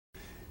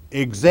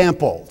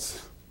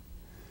examples.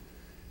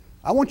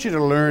 I want you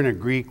to learn a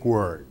Greek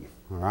word,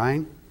 all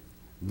right?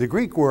 The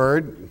Greek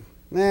word,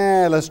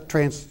 let's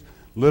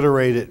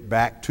transliterate it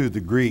back to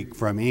the Greek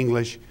from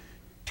English.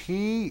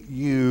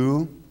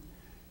 T-U-P-O-S,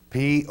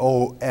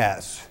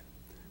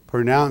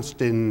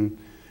 pronounced in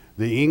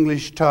the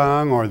English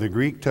tongue or the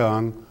Greek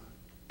tongue,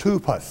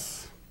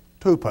 tupos.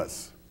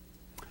 Tupos.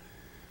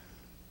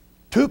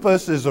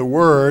 Tupos is a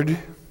word.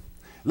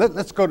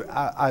 Let's go to,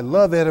 I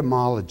love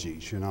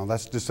etymologies,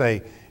 That's to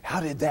say,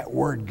 how did that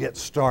word get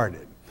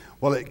started?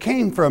 Well, it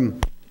came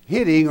from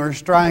hitting or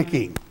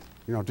striking,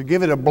 to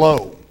give it a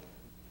blow.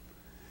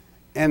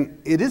 And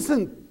it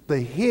isn't the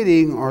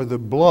hitting or the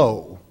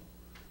blow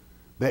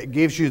that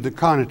gives you the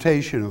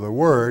connotation of the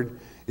word.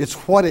 It's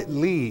what it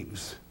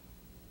leaves,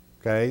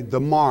 okay? The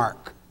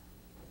mark,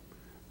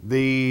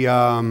 the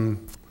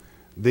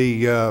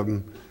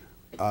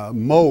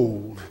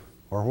mold,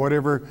 or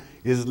whatever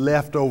is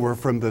left over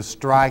from the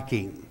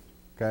striking,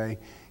 okay?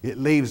 It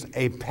leaves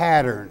a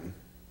pattern.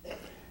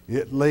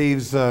 It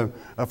leaves, a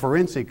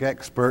forensic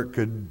expert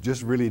could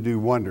just really do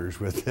wonders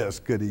with this,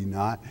 could he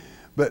not?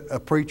 But a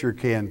preacher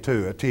can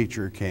too, a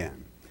teacher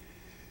can.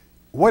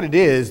 What it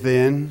is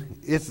then,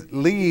 it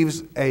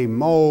leaves a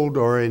mold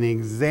or an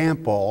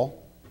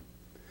example,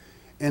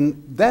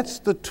 and that's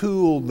the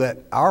tool that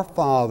our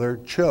Father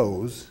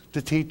chose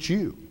to teach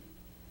you.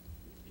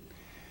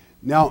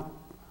 Now,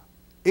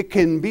 it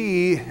can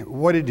be,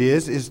 what it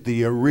is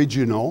the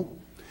original.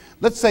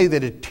 Let's say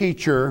that a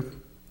teacher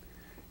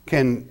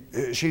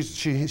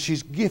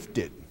she's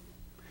gifted,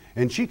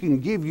 and she can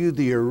give you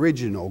the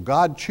original.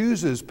 God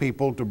chooses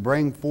people to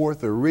bring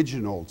forth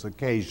originals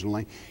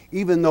occasionally,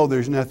 even though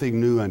there's nothing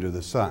new under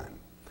the sun.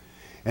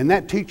 And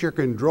that teacher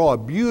can draw a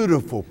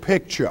beautiful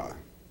picture.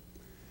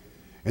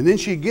 And then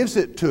she gives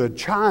it to a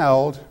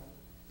child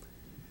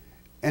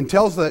and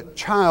tells that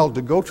child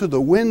to go to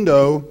the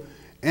window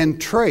and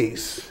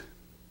trace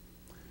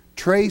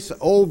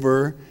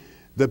over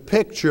the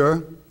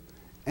picture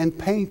and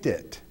paint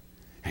it.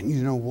 And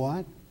you know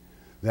what?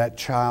 That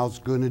child's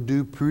going to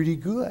do pretty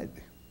good.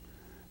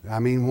 I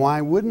mean, why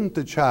wouldn't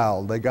the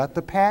child? They got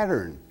the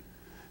pattern.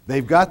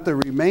 They've got the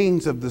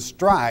remains of the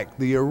strike,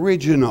 the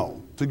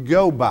original, to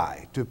go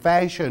by, to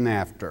fashion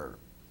after.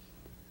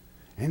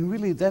 And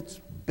really, that's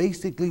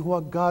basically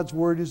what God's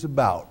Word is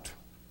about.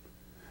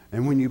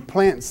 And when you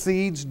plant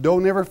seeds,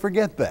 don't ever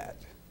forget that.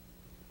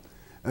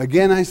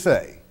 Again, I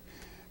say,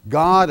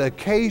 God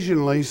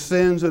occasionally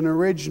sends an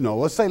original.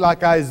 Let's say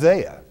like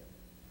Isaiah.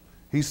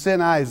 He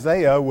sent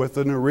Isaiah with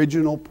an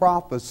original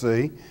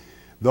prophecy,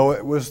 though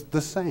it was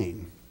the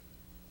same.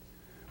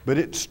 But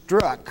it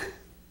struck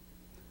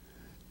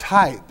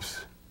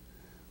types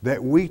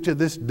that we to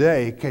this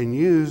day can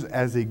use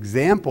as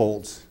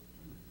examples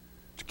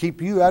to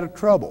keep you out of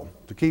trouble,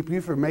 to keep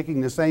you from making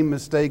the same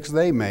mistakes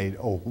they made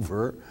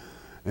over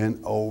and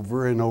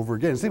over and over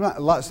again. See,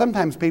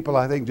 sometimes people,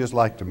 I think, just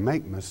like to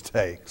make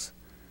mistakes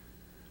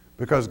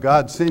because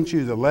God sent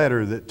you the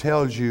letter that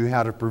tells you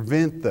how to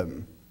prevent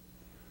them.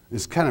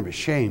 It's kind of a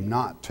shame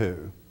not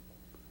to.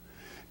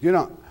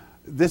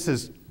 This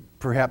is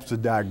perhaps a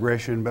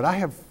digression, but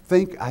I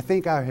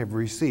think I have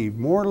received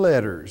more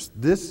letters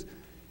this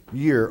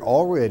year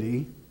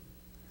already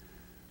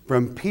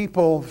from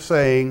people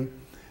saying,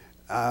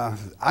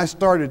 I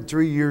started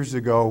 3 years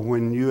ago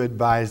when you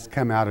advised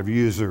come out of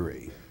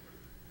usury.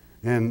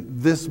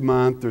 And this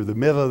month or the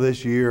middle of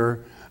this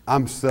year,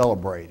 I'm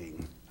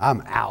celebrating.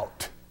 I'm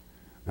out.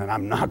 And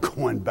I'm not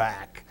going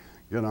back.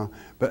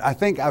 But I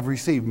think I've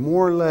received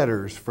more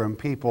letters from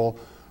people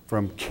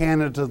from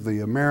Canada, the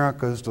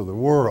Americas, to the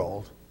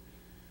world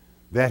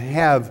that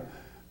have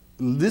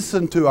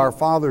listened to our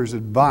Father's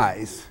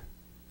advice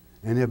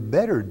and have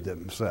bettered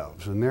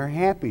themselves, and they're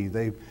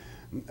happy.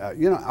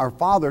 Our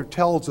Father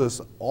tells us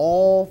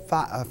all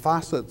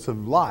facets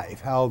of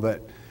life, how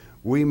that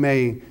we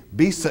may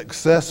be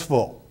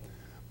successful.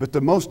 But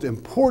the most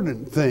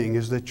important thing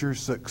is that you're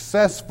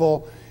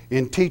successful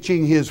in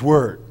teaching His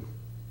Word.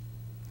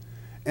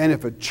 And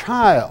if a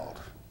child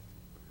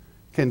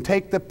can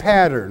take the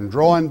pattern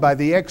drawn by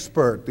the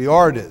expert, the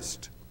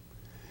artist,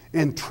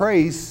 and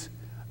trace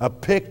a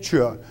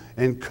picture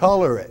and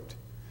color it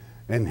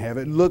and have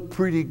it look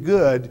pretty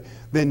good,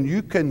 then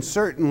you can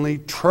certainly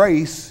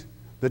trace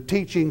the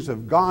teachings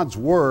of God's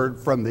Word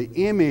from the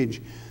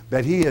image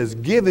that He has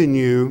given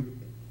you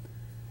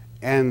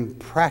and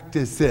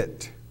practice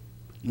it,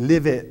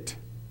 live it.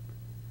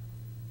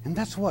 And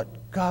that's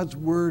what God's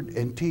Word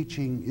and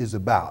teaching is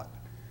about.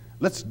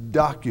 Let's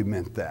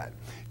document that.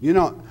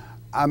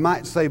 I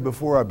might say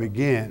before I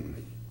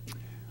begin,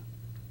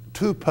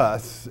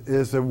 tupos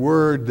is a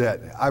word that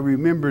I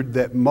remembered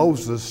that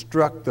Moses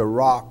struck the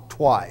rock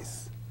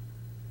twice.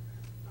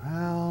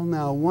 Well,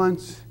 now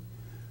once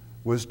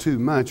was too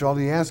much. All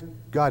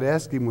God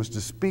asked him was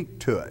to speak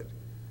to it.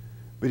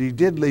 But he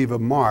did leave a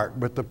mark,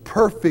 but the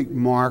perfect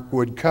mark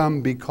would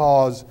come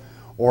because,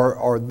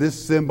 or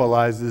this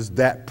symbolizes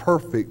that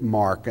perfect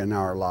mark in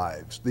our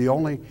lives. The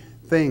only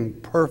thing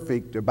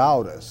perfect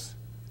about us,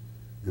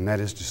 and that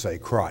is to say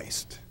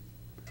Christ.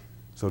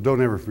 So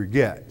don't ever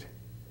forget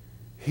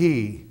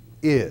He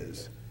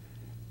is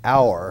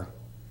our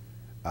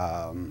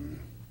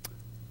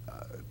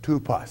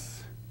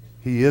tupos.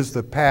 He is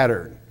the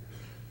pattern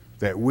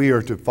that we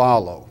are to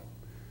follow.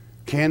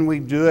 Can we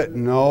do it?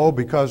 No,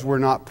 because we're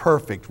not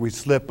perfect. We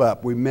slip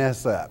up, we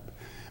mess up.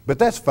 But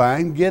that's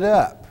fine. Get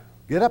up.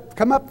 Get up.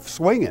 Come up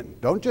swinging.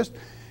 Don't just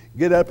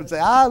get up and say,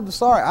 I'm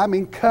sorry. I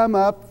mean, come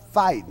up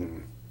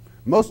fighting.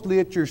 Mostly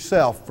at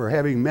yourself for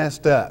having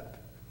messed up.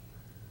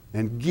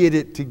 And get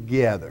it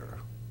together.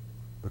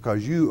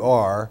 Because you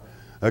are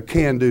a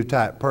can-do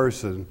type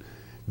person.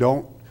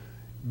 Don't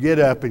get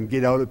up and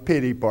get on a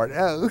pity party.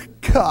 Oh,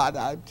 God,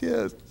 I'm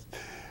just,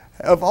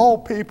 of all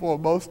people,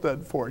 most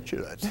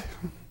unfortunate.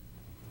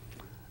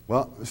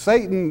 Well,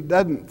 Satan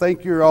doesn't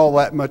think you're all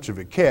that much of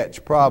a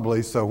catch,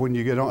 probably, so when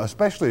you get on,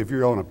 especially if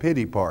you're on a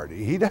pity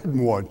party, he doesn't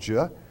want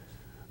you.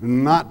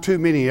 Not too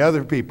many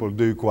other people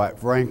do, quite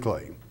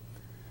frankly.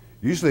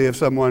 Usually if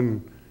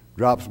someone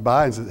drops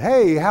by and says,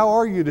 hey, how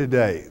are you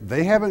today?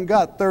 They haven't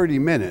got 30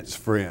 minutes,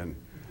 friend.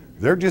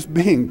 They're just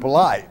being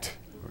polite,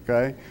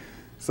 okay?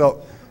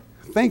 So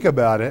think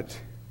about it.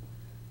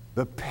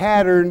 The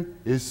pattern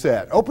is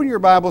set. Open your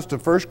Bibles to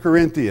 1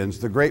 Corinthians,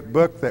 the great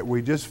book that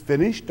we just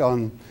finished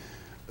on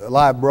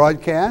live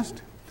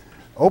broadcast.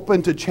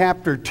 Open to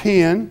chapter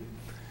 10,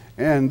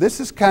 and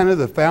this is kind of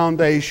the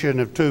foundation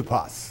of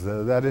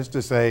tupos. That is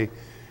to say,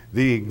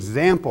 the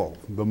example,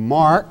 the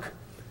mark,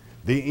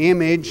 the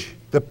image,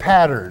 the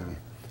pattern,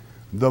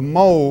 the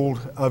mold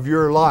of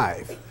your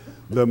life.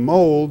 The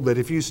mold that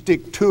if you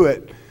stick to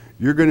it,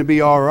 you're going to be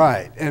all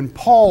right. And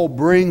Paul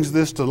brings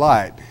this to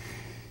light.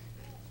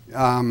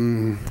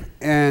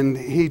 And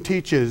he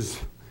teaches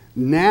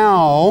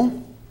now,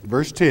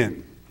 verse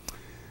 10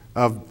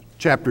 of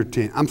chapter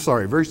 10. I'm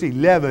sorry, verse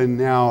 11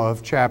 now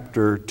of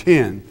chapter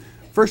 10.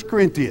 1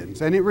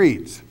 Corinthians, and it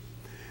reads,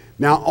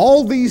 now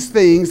all these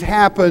things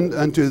happened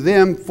unto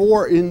them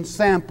for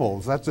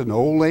ensamples. That's an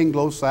old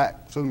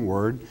Anglo-Saxon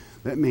word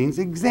that means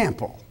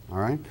example, all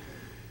right?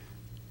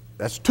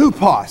 That's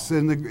tupos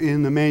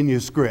in the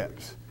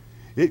manuscripts.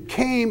 It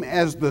came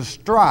as the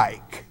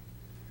strike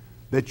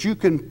that you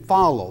can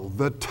follow,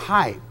 the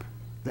type,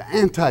 the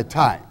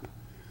antitype,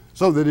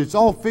 so that it's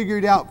all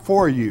figured out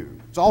for you.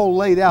 It's all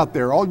laid out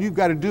there. All you've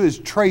got to do is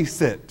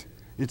trace it.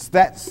 It's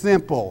that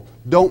simple.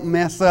 Don't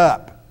mess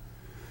up.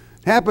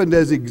 It happened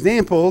as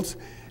examples,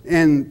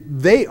 and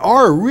they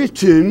are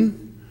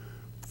written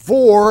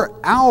for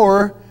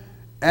our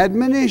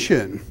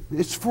admonition.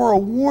 It's for a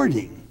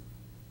warning.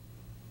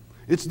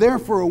 It's there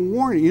for a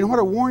warning. You know what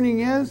a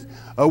warning is?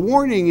 A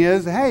warning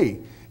is, hey,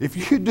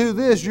 if you do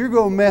this, you're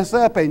going to mess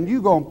up and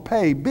you're going to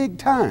pay big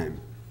time.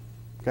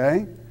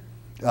 Okay?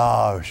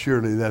 Oh,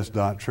 surely that's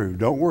not true.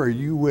 Don't worry,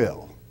 you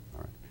will. All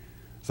right.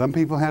 Some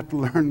people have to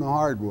learn the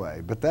hard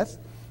way, but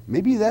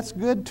maybe that's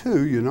good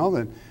too, you know,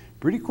 that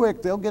pretty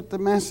quick they'll get the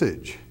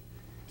message.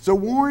 It's a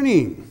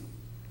warning.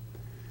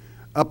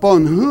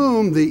 Upon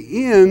whom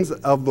the ends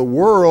of the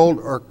world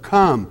are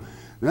come.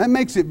 Now, that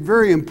makes it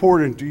very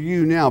important to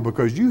you now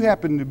because you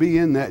happen to be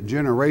in that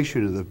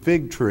generation of the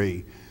fig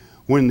tree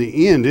when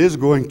the end is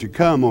going to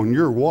come on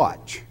your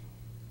watch.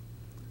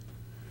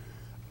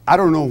 I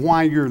don't know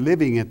why you're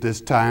living at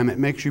this time. It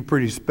makes you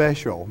pretty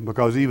special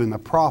because even the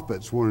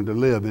prophets wanted to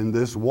live in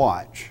this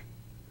watch.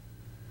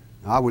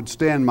 I would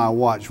stand my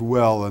watch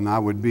well and I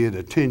would be at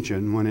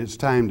attention when it's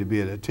time to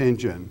be at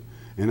attention.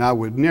 And I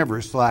would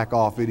never slack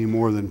off any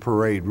more than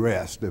parade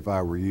rest if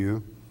I were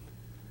you,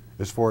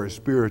 as far as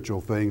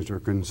spiritual things are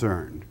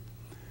concerned.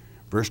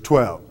 Verse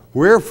 12,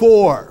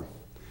 wherefore,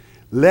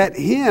 let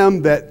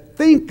him that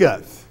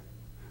thinketh.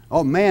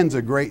 Oh, man's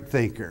a great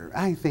thinker.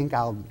 I think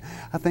I'll do.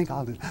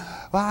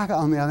 Well,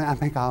 on the other hand, I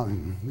think I'll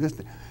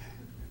just.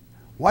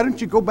 Why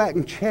don't you go back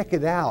and check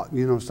it out?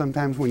 You know,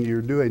 sometimes when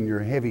you're doing your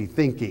heavy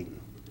thinking,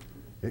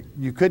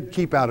 you could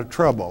keep out of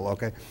trouble,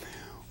 okay?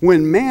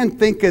 When man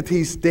thinketh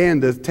he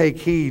standeth, take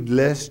heed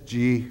lest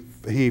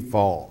he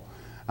fall.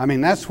 I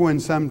mean, that's when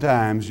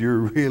sometimes you're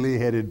really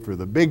headed for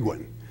the big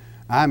one.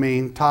 I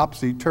mean,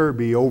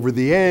 topsy-turvy, over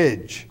the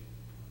edge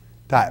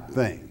type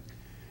thing.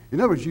 In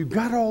other words, you've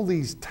got all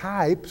these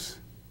types.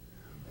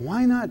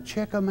 Why not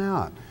check them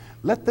out?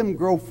 Let them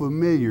grow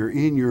familiar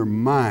in your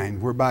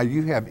mind, whereby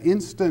you have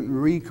instant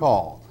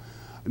recall.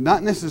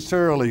 Not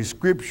necessarily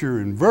scripture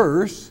and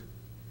verse,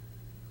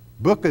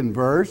 book and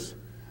verse,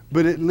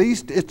 but at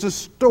least it's a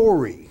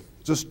story.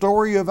 It's a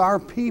story of our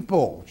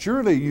people.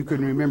 Surely you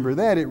can remember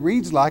that. It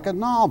reads like a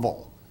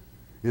novel.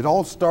 It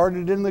all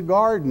started in the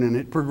garden and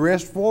it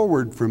progressed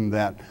forward from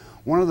that.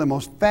 One of the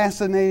most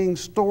fascinating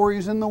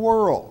stories in the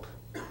world.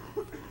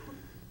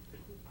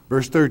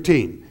 Verse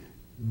 13,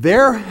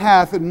 there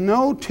hath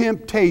no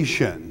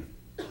temptation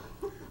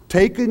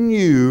taken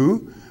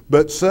you,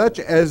 but such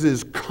as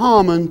is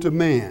common to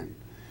man.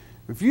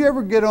 If you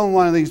ever get on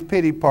one of these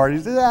pity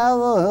parties, the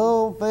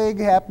whole thing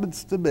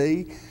happens to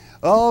me.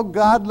 Oh,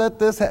 God, let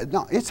this happen.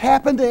 No, it's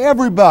happened to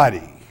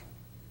everybody.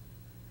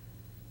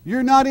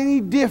 You're not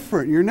any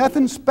different. You're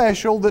nothing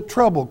special that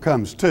trouble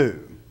comes to.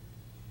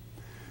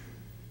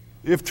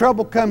 If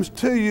trouble comes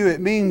to you, it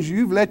means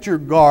you've let your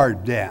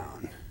guard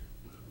down.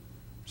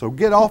 So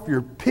get off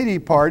your pity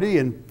party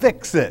and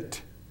fix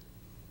it.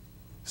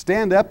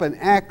 Stand up and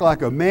act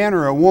like a man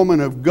or a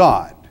woman of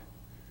God.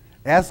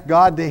 Ask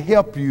God to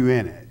help you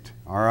in it,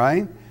 all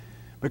right?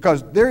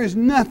 Because there is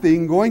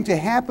nothing going to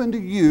happen to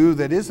you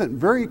that isn't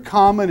very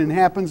common and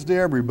happens to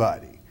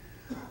everybody.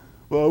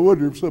 Well, I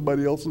wonder if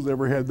somebody else has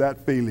ever had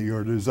that feeling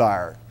or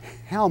desire.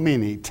 How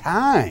many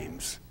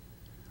times?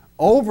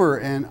 Over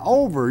and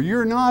over.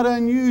 You're not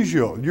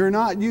unusual. You're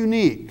not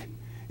unique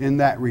in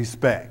that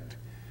respect.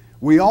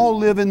 We all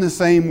live in the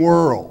same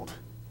world.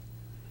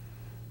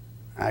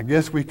 I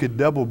guess we could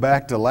double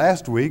back to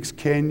last week's,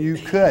 can you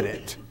cut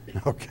it?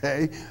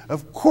 Okay?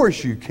 Of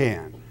course you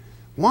can.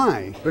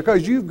 Why?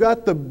 Because you've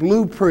got the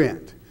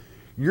blueprint.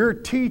 Your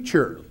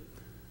teacher,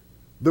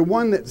 the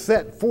one that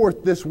set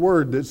forth this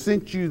word, that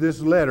sent you this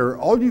letter,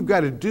 all you've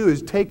got to do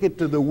is take it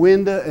to the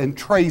window and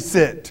trace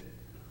it.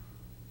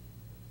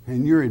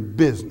 And you're in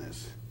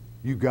business.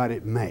 You got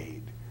it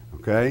made.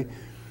 Okay?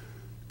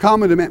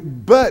 Common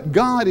demand. But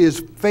God is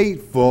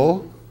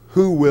faithful,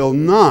 who will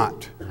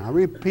not, I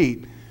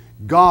repeat,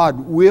 God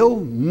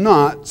will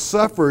not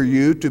suffer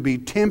you to be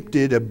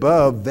tempted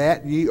above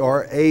that ye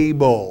are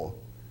able,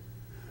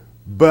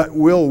 but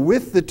will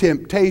with the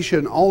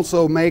temptation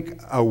also make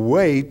a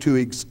way to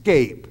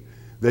escape,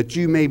 that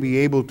you may be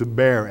able to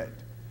bear it.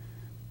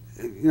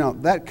 You know,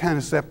 that kind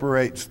of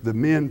separates the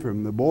men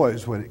from the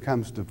boys when it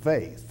comes to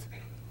faith.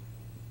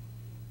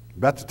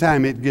 About the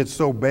time it gets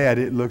so bad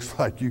it looks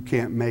like you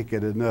can't make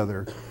it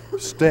another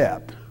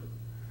step.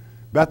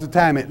 About the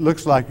time it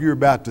looks like you're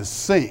about to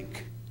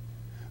sink,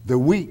 the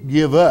weak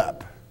give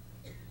up.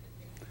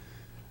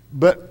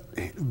 But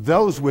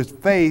those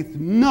with faith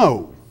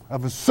know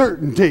of a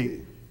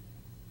certainty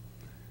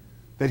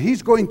that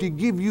He's going to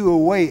give you a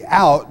way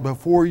out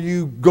before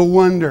you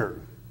go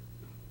under.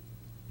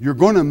 You're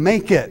going to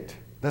make it.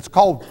 That's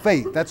called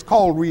faith. That's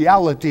called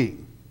reality.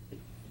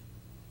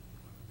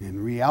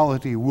 And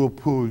reality will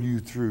pull you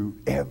through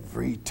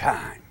every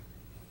time.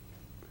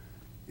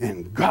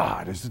 And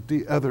God is at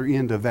the other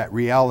end of that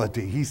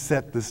reality. He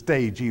set the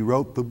stage. He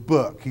wrote the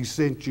book. He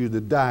sent you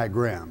the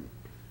diagram.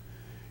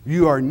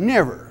 You are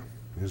never,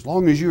 as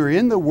long as you're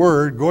in the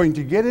Word, going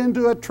to get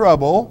into a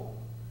trouble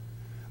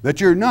that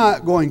you're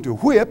not going to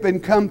whip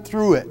and come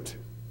through it.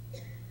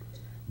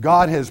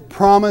 God has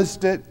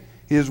promised it.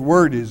 His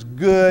Word is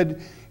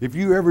good. If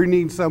you ever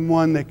need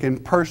someone that can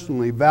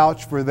personally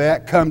vouch for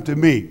that, come to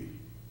me.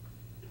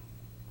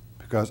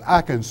 Because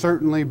I can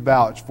certainly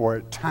vouch for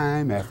it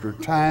time after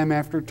time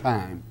after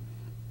time.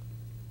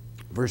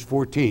 Verse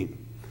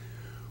 14.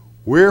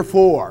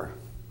 Wherefore,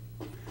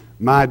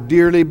 my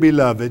dearly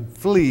beloved,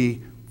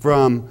 flee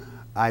from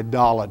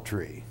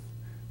idolatry.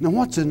 Now,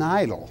 what's an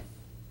idol?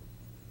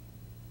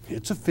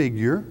 It's a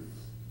figure.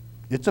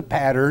 It's a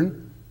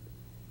pattern.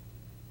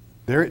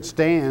 There it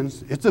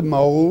stands. It's a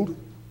mold.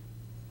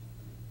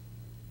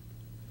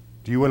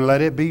 Do you want to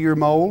let it be your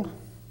mold?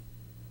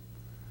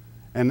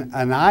 And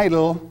an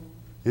idol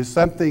is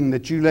something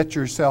that you let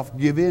yourself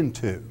give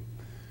into.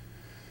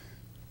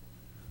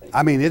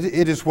 I mean,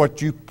 it is what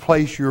you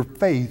place your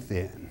faith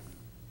in,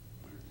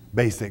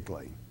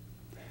 basically.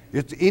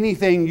 It's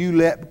anything you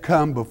let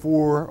come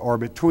before or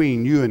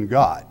between you and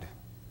God.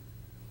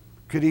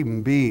 Could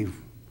even be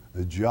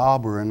a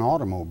job or an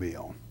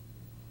automobile.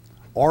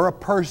 Or a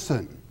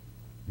person.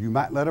 You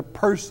might let a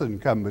person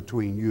come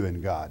between you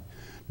and God.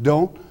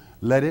 Don't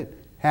let it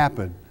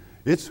happen.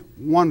 It's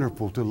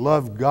wonderful to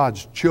love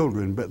God's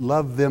children, but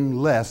love them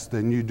less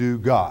than you do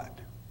God,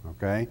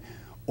 okay?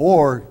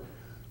 Or,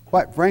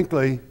 quite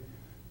frankly,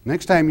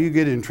 next time you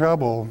get in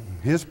trouble,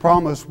 His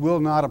promise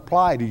will not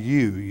apply to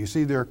you. You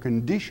see, there are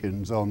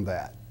conditions on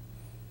that.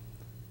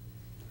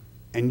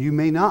 And you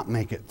may not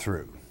make it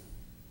through.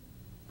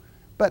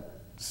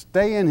 But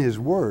stay in His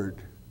Word.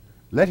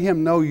 Let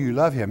Him know you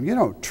love Him. You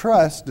know,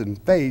 trust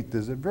and faith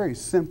is a very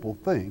simple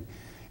thing.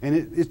 And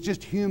it's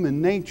just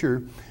human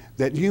nature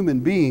that human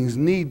beings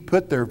need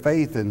put their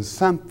faith in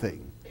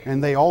something,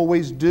 and they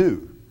always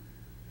do.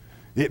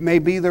 It may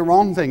be the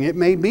wrong thing. It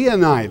may be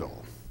an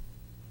idol.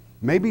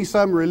 Maybe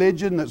some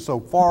religion that's so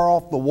far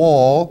off the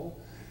wall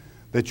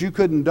that you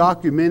couldn't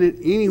document it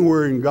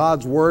anywhere in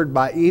God's Word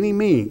by any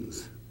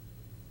means.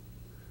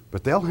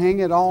 But they'll hang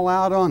it all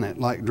out on it,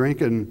 like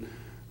drinking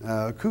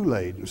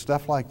Kool-Aid and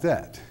stuff like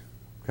that,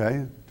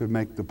 okay, to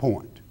make the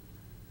point.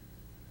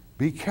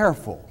 Be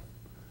careful.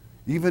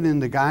 Even in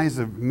the guise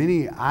of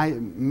many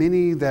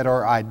that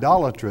are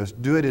idolatrous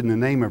do it in the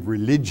name of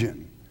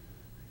religion.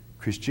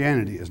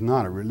 Christianity is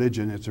not a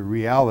religion, it's a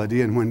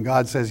reality, and when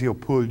God says He'll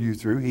pull you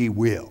through, He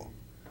will.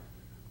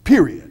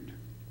 Period.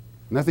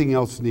 Nothing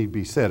else need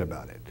be said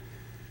about it.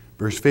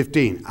 Verse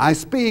 15, I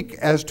speak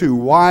as to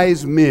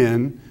wise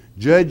men,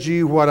 judge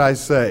ye what I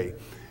say.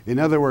 In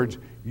other words,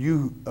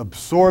 you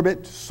absorb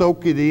it,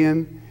 soak it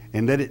in,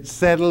 and let it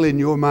settle in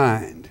your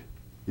mind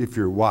if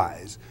you're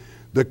wise.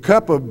 The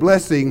cup of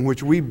blessing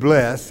which we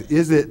bless,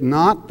 is it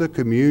not the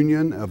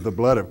communion of the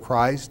blood of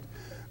Christ?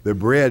 The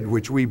bread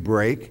which we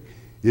break,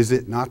 is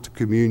it not the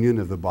communion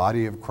of the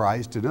body of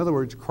Christ? In other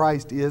words,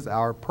 Christ is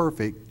our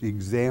perfect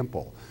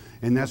example.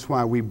 And that's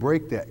why we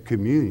break that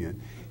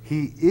communion.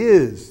 He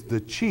is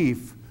the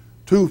chief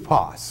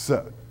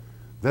tupos.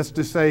 That's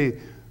to say,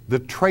 the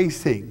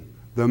tracing,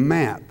 the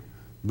map,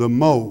 the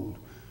mold.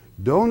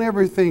 Don't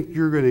ever think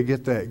you're going to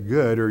get that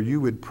good, or you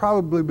would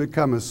probably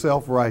become a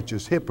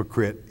self-righteous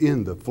hypocrite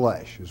in the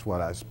flesh, is what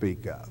I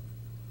speak of.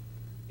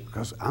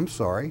 Because, I'm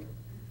sorry,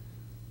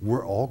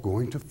 we're all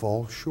going to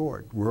fall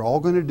short. We're all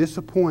going to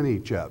disappoint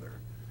each other.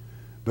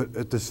 But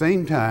at the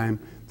same time,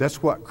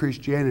 that's what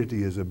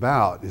Christianity is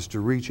about, is to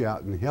reach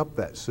out and help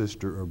that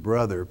sister or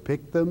brother,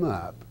 pick them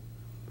up,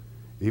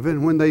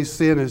 even when they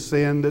sin a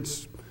sin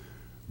that's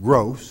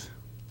gross,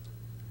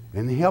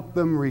 and help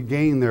them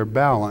regain their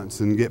balance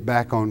and get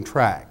back on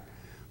track.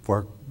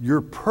 For your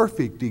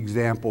perfect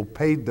example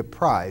paid the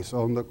price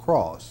on the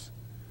cross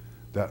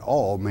that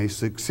all may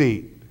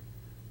succeed.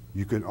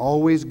 You can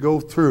always go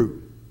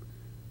through.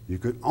 You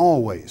can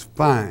always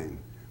find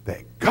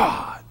that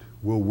God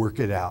will work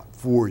it out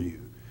for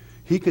you.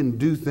 He can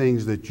do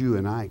things that you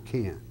and I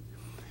can't.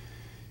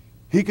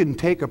 He can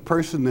take a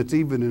person that's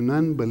even an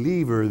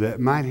unbeliever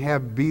that might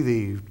be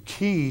the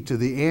key to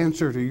the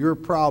answer to your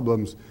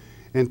problems,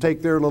 and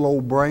take their little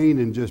old brain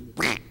and just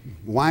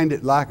wind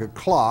it like a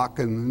clock,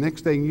 and the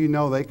next thing you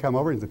know, they come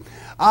over and say,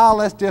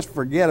 let's just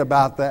forget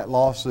about that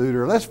lawsuit,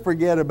 or let's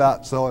forget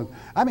about so.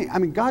 I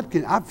mean, God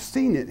can, I've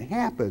seen it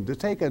happen, to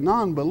take a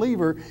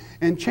non-believer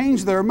and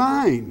change their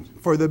mind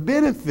for the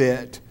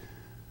benefit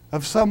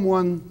of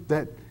someone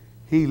that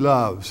he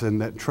loves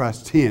and that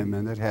trusts him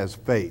and that has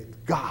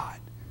faith. God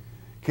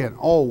can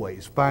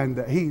always find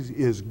that he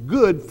is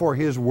good for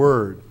his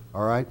word,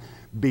 all right?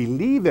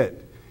 Believe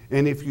it.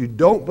 And if you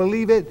don't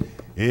believe it,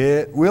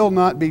 it will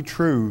not be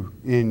true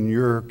in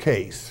your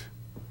case.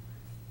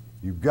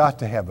 You've got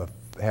to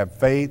have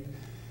faith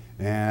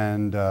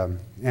and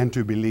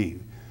to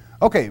believe.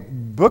 Okay,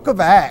 Book of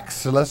Acts.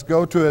 So let's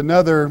go to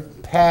another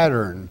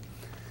pattern.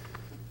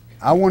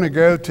 I want to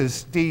go to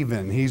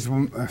Stephen.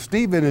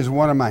 Stephen is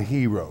one of my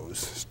heroes.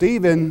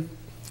 Stephen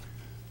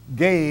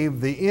gave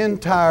the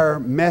entire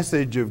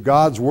message of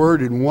God's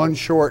Word in one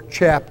short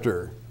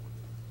chapter.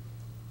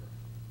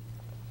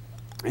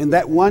 In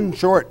that one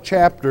short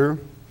chapter,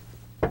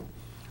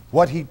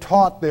 what he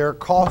taught there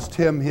cost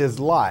him his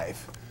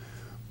life.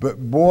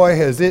 But boy,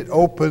 has it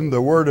opened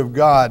the Word of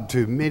God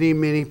to many,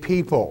 many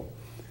people.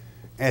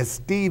 As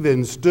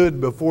Stephen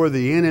stood before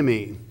the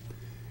enemy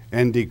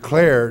and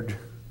declared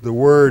the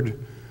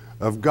Word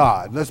of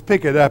God. Let's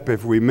pick it up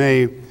if we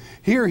may.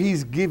 Here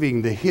he's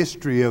giving the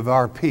history of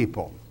our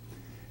people,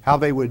 how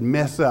they would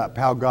mess up,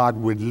 how God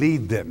would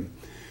lead them.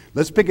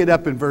 Let's pick it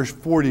up in verse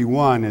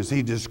 41 as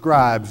he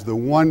describes the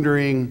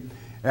wandering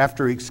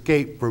after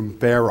escape from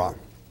Pharaoh.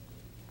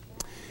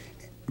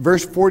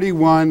 Verse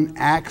 41,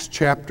 Acts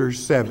chapter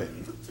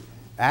 7.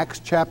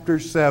 Acts chapter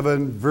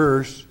 7,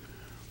 verse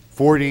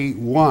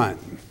 41.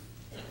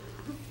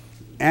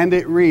 And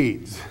it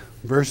reads,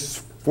 verse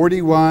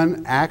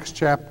 41, Acts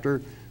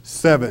chapter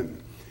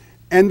 7.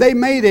 And they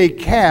made a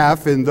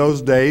calf in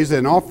those days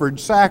and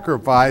offered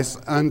sacrifice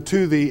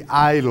unto the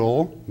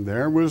idol.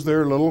 There was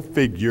their little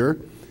figure.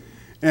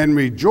 And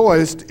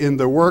rejoiced in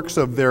the works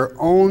of their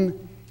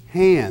own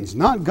hands,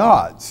 not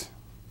God's.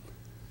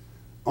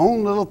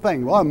 Own little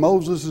thing. Well,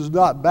 Moses is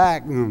not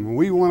back, and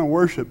we want to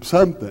worship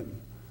something.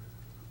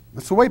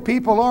 That's the way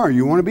people are.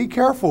 You want to be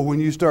careful when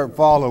you start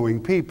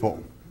following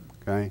people.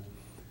 Okay?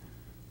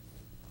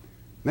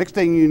 Next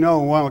thing you know,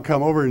 one will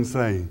come over and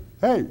say,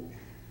 hey,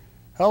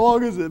 how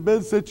long has it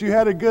been since you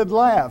had a good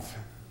laugh?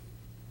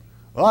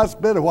 Well, it's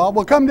been a while.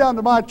 Well, come down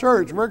to my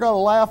church. We're going to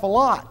laugh a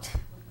lot.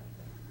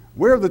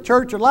 We're the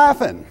church of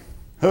laughing.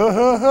 Ha,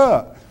 ha,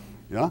 ha.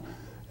 You know,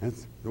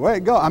 that's the way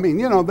it goes. I mean,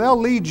 you know, they'll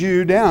lead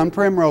you down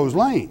Primrose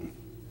Lane.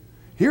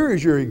 Here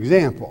is your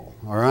example,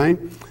 all right?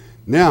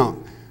 Now,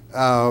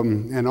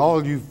 and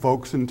all you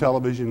folks in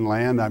television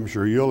land, I'm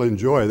sure you'll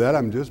enjoy that.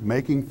 I'm just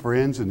making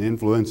friends and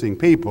influencing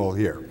people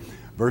here.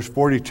 Verse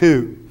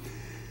 42.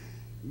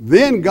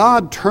 Then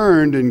God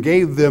turned and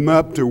gave them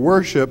up to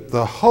worship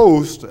the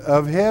host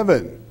of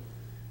heaven.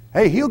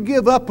 Hey, he'll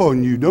give up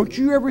on you. Don't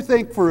you ever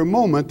think for a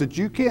moment that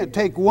you can't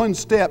take one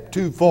step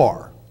too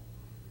far.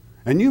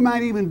 And you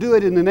might even do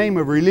it in the name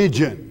of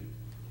religion.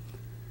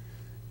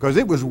 Because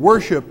it was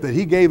worship that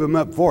he gave them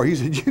up for. He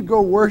said, you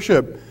go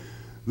worship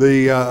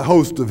the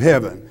host of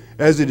heaven.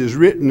 As it is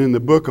written in the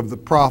book of the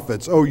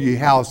prophets, O ye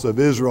house of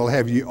Israel,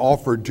 have ye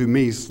offered to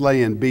me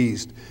slain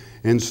beast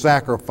and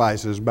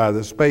sacrifices by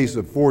the space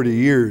of 40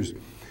 years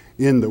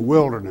in the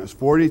wilderness.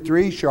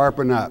 43,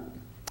 sharpen up.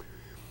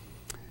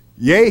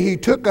 Yea, ye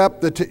took up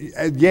the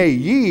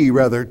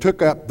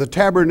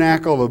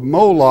tabernacle of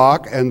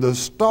Moloch and the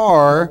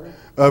star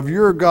of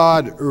your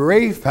god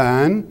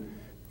Raphan,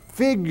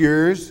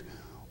 figures.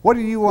 What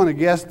do you want to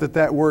guess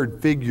that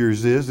word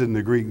figures is in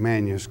the Greek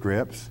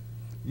manuscripts?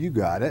 You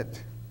got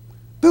it.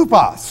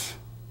 Thupos.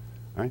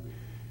 Right?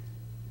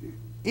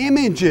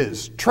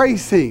 Images,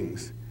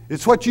 tracings.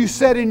 It's what you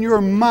set in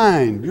your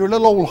mind, your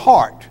little old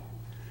heart.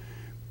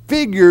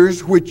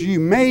 Figures which you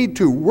made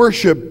to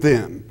worship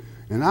them.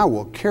 and I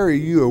will carry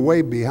you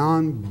away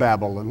beyond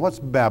Babylon. What's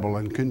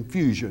Babylon?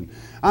 Confusion.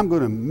 I'm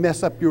going to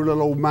mess up your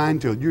little old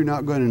mind till you're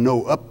not going to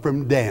know up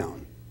from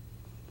down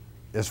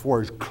as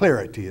far as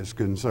clarity is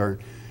concerned.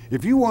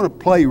 If you want to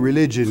play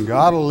religion,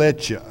 God will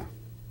let you.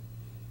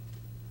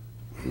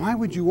 Why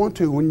would you want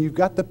to when you've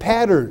got the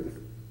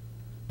pattern,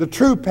 the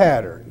true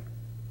pattern,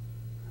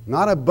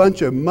 not a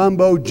bunch of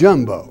mumbo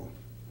jumbo?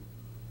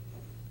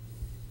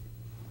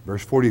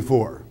 Verse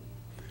 44.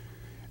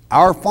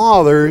 Our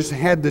fathers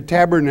had the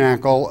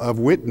tabernacle of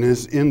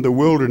witness in the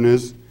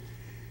wilderness,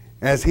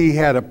 as he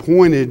had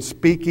appointed,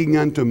 speaking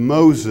unto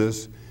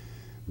Moses,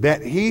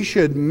 that he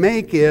should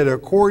make it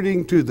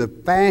according to the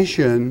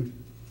fashion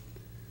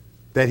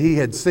that he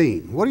had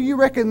seen. What do you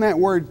reckon that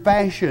word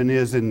fashion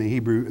is in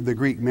the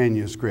Greek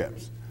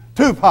manuscripts?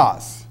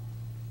 Tupos.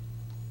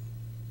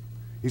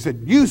 He said,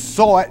 you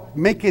saw it,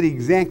 make it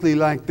exactly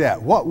like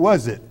that. What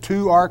was it?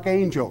 2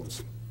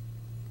 archangels,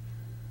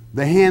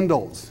 the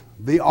handles,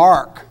 the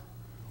ark.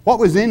 What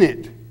was in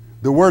it?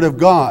 The Word of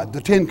God,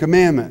 the 10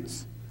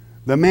 Commandments,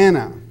 the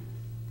manna.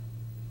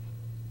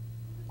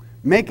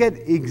 Make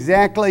it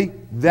exactly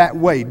that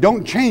way.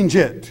 Don't change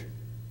it.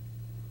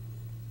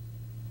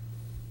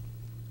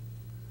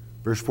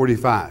 Verse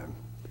 45.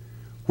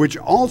 Which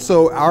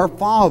also our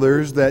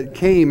fathers that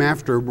came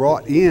after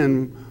brought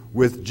in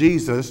with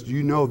Jesus.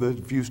 You know that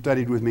if you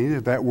studied with me,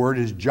 that word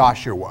is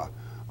Joshua.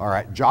 All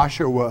right,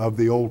 Joshua of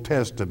the Old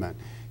Testament.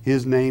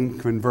 His name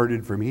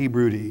converted from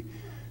Hebrew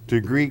to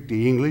Greek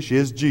to English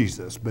is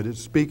Jesus, but it's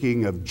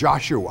speaking of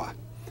Joshua.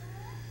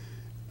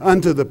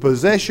 Unto the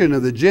possession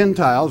of the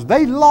Gentiles,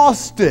 they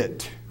lost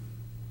it,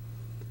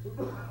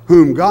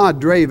 whom God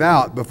drave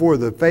out before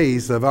the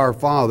face of our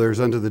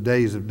fathers unto the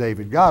days of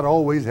David. God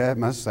always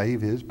must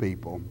save his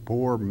people.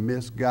 Poor,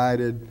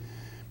 misguided,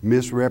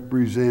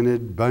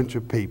 misrepresented bunch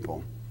of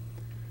people.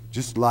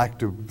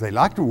 They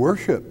like to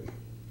worship.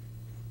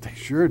 They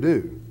sure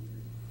do.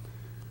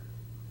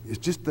 It's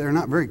just they're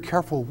not very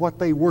careful what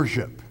they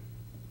worship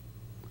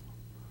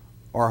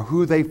or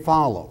who they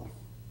follow.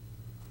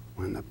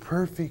 When the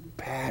perfect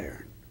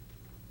pattern,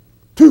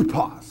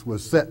 tupos,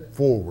 was set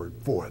forward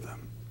for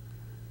them.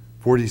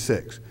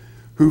 46.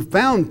 Who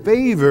found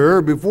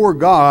favor before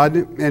God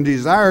and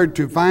desired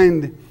to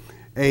find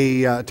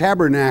a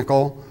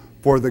tabernacle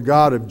for the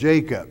God of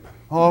Jacob.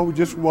 Oh,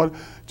 just want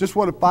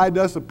to find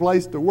us a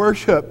place to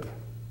worship.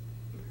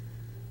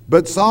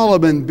 But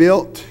Solomon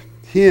built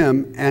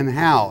him an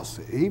house.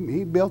 He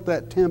built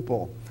that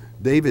temple.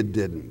 David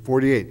didn't.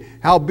 48.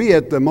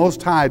 Howbeit the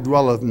Most High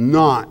dwelleth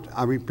not,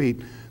 I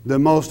repeat, the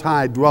Most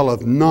High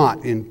dwelleth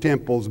not in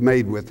temples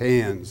made with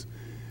hands,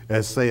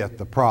 as saith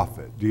the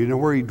prophet. Do you know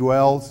where he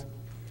dwells?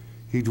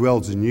 He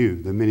dwells in you,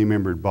 the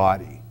many-membered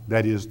body.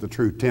 That is the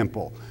true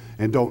temple.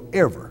 And don't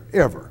ever,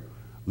 ever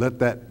let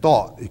that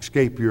thought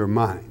escape your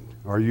mind,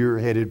 or you're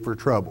headed for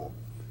trouble.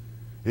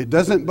 It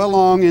doesn't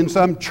belong in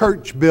some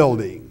church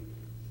building.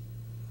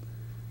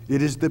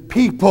 It is the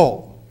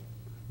people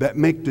that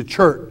make the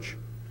church,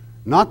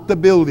 not the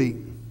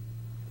building.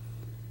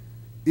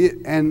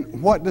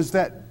 And what does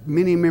that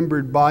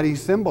many-membered body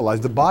symbolize?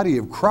 The body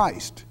of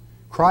Christ.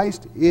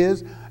 Christ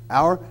is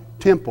our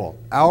temple,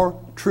 our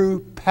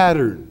true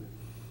pattern.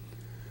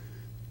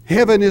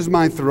 Heaven is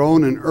my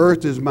throne and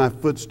earth is my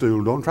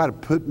footstool. Don't try to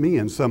put me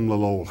in some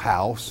little old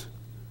house.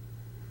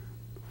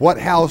 What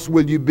house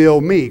will you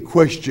build me?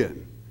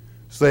 Question,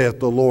 saith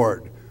the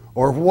Lord.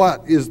 Or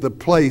what is the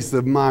place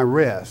of my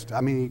rest?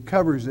 I mean, he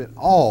covers it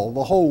all,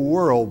 the whole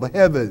world, the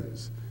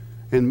heavens.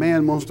 And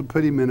man wants to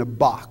put him in a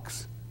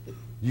box.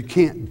 You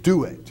can't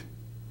do it.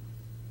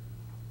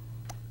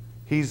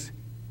 He's,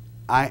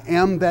 I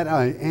am that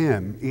I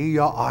am.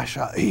 Iya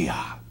Asha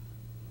Iya.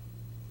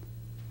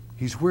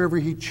 He's wherever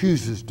he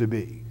chooses to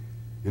be.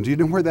 And do you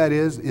know where that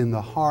is? In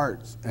the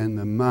hearts and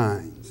the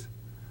minds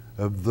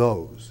of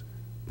those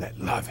that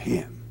love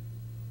him.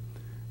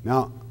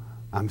 Now,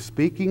 I'm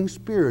speaking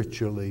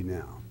spiritually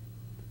now.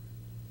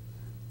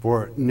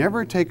 For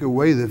never take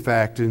away the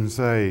fact and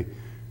say,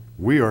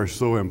 we are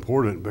so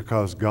important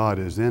because God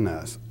is in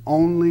us.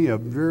 Only a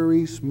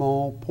very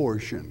small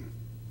portion.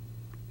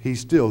 He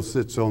still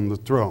sits on the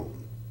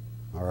throne.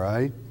 All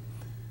right?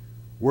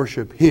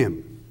 Worship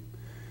him.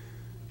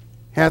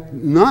 Hath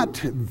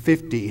not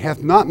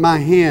my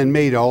hand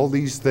made all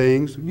these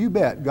things? You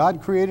bet.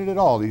 God created it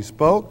all. He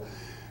spoke.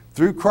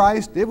 Through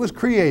Christ, it was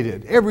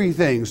created.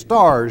 Everything.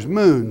 Stars,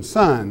 moon,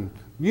 sun,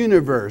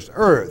 universe,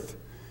 earth.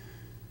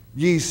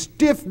 Ye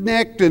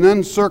stiff-necked and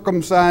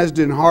uncircumcised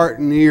in heart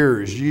and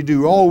ears, ye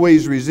do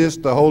always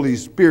resist the Holy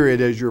Spirit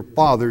as your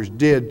fathers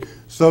did,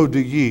 so do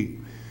ye.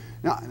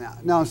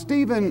 Now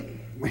Stephen,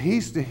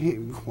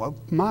 well,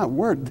 my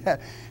word,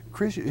 that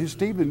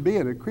Stephen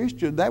being a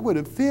Christian, that would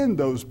offend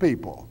those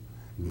people.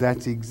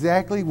 That's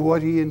exactly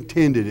what he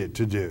intended it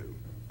to do.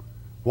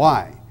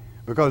 Why?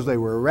 Because they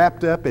were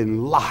wrapped up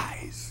in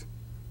lies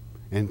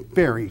and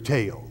fairy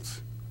tales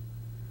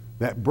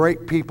that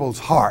break people's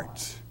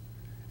hearts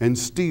and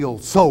steal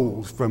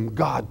souls from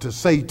God to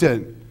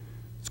Satan.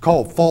 It's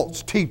called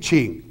false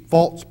teaching,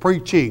 false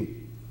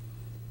preaching.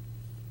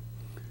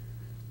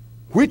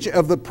 which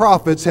of the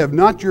prophets have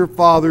not your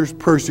fathers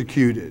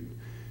persecuted?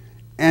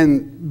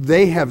 And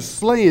they have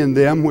slain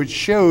them which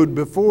showed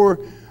before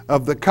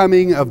of the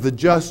coming of the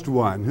just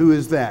one. Who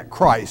is that?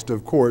 Christ,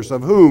 of course,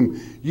 of whom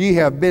ye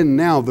have been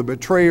now the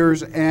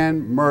betrayers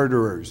and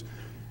murderers.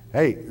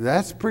 Hey,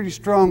 that's pretty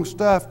strong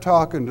stuff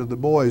talking to the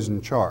boys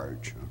in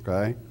charge,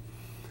 okay?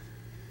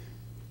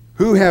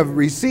 Who have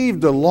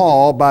received the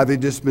law by the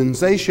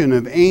dispensation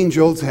of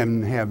angels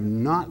and have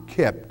not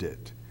kept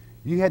it.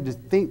 You had to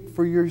think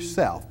for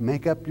yourself,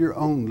 make up your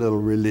own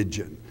little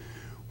religion.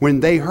 When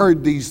they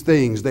heard these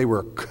things, they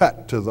were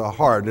cut to the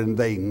heart, and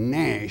they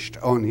gnashed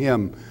on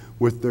him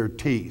with their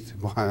teeth.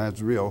 Boy,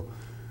 that's real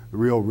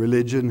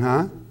religion,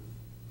 huh?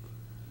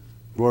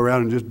 Go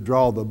around and just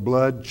draw the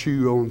blood,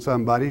 chew on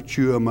somebody,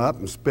 chew them up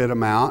and spit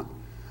them out.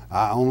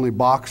 Only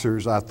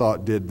boxers, I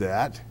thought, did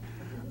that.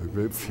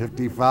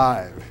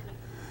 55.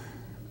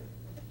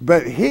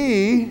 But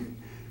he,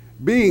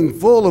 being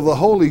full of the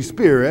Holy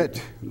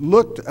Spirit,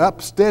 looked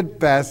up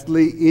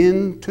steadfastly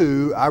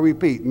into, I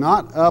repeat,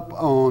 not up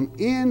on,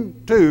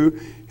 into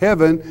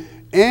heaven,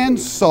 and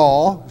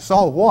saw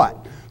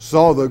what?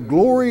 Saw the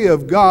glory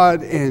of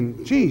God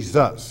and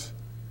Jesus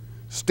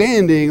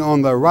standing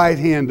on the right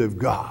hand of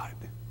God.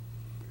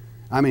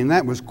 I mean,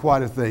 that was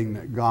quite a thing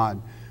that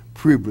God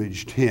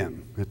privileged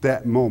him at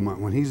that moment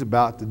when he's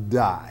about to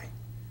die,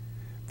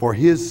 for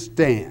his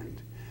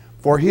stand,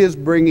 for his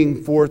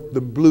bringing forth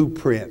the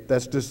blueprint,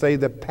 that's to say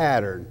the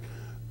pattern,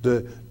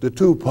 the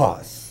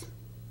tupos,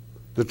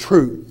 the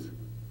truth,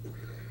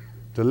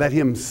 to let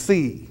him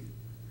see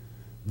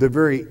the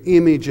very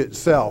image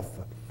itself.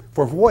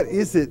 For what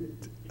is it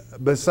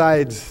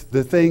besides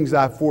the things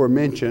I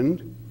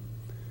aforementioned?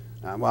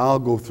 Well, I'll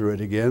go through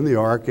it again. The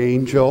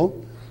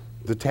archangel,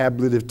 the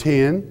tablet of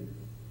 10,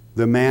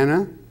 the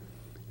manna,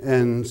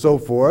 and so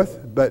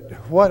forth. But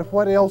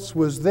what else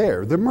was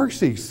there? The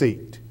mercy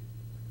seat.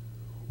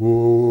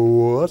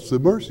 Whoa, what's the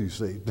mercy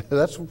seat?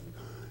 That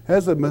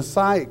has a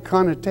Messiah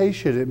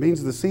connotation. It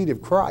means the seat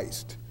of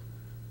Christ.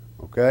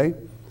 Okay?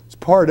 It's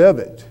part of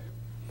it.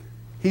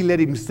 He let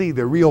him see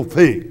the real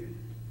thing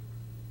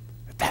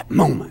at that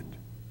moment.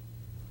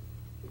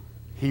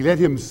 He let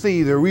him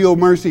see the real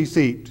mercy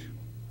seat.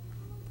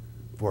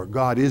 For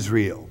God is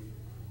real.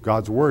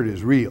 God's Word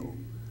is real.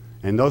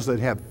 And those that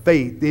have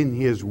faith in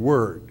His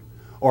Word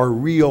are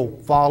real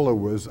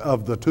followers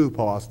of the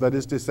tupos, that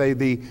is to say,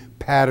 the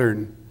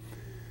pattern.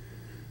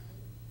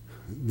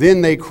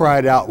 Then they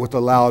cried out with a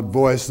loud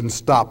voice and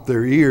stopped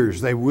their ears.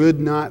 They would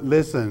not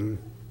listen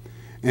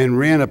and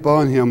ran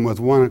upon him with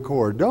one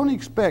accord. Don't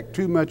expect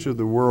too much of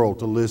the world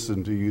to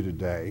listen to you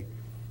today.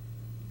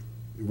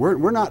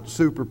 We're not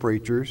super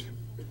preachers.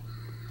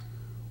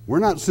 We're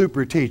not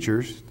super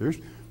teachers. There's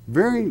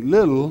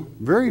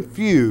very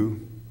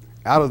few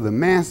out of the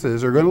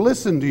masses are going to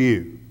listen to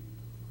you.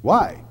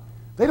 Why?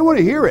 They don't want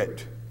to hear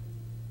it.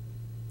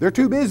 They're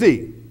too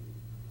busy.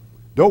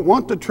 Don't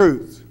want the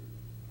truth.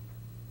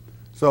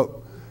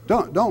 So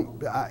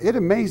it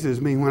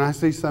amazes me when I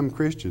see some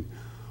Christian,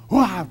 oh,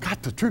 I've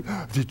got the truth.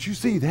 Did you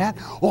see that?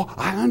 Oh,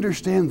 I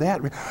understand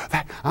that.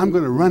 I'm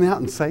going to run out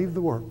and save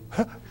the world.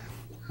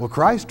 Well,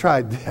 Christ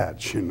tried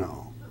that, you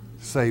know,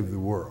 save the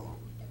world.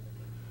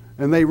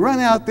 And they run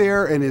out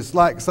there, and it's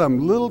like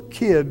some little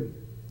kid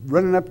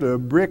running up to a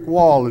brick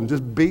wall and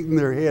just beating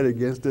their head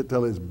against it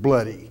till it's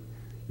bloody,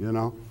 you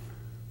know,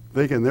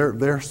 thinking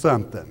they're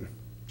something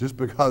just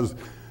because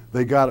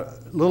they got a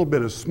little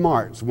bit of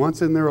smarts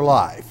once in their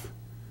life,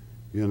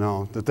 you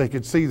know, that they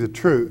could see the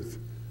truth.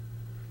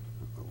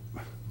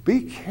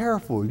 Be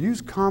careful.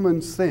 Use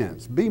common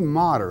sense. Be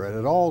moderate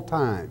at all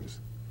times.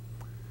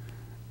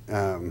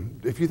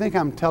 If you think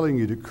I'm telling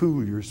you to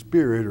cool your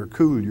spirit or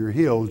cool your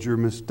heels, you're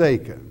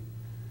mistaken.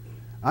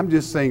 I'm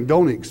just saying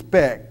don't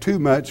expect too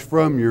much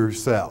from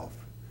yourself.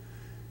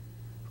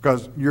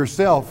 Because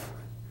yourself,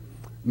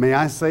 may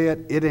I say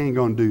it, it ain't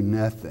going to do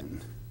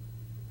nothing.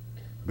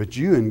 But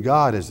you and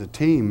God as a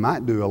team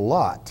might do a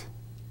lot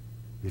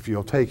if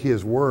you'll take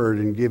His Word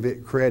and give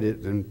it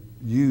credit and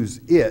use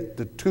it,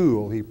 the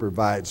tool He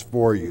provides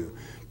for you.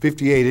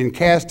 58, and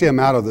cast him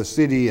out of the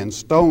city and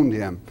stoned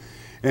him.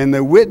 And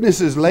the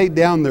witnesses laid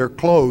down their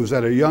clothes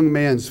at a young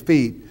man's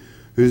feet,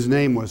 whose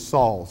name was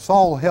Saul.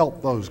 Saul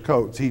helped those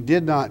coats. He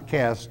did not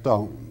cast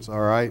stones, all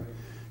right?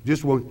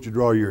 Just want to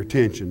draw your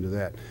attention to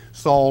that.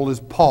 Saul is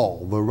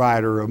Paul, the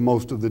writer of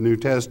most of the New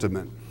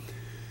Testament.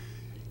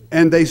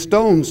 And they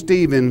stoned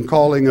Stephen,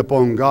 calling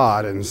upon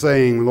God and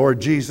saying, Lord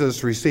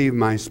Jesus, receive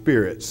my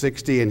spirit.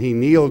 60, and he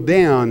kneeled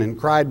down and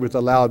cried with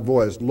a loud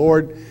voice,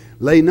 Lord,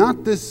 lay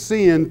not this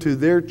sin to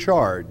their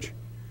charge.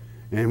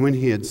 And when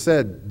he had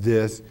said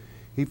this,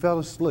 he fell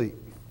asleep.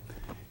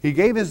 He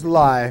gave his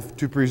life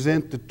to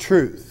present the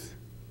truth.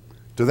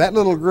 To that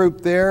little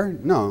group there?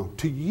 No,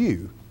 to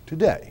you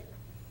today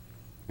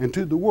and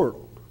to the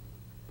world.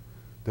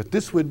 That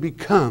this would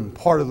become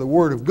part of the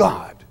Word of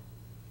God.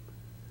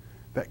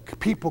 That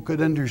people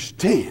could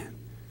understand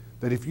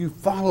that if you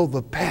follow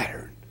the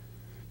pattern,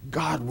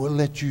 God will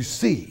let you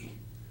see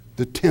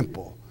the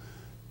temple.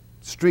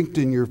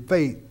 Strengthen your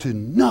faith to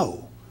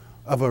know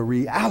of a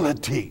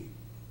reality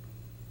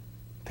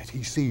that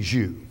He sees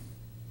you,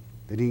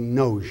 that He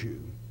knows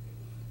you,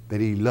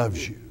 that He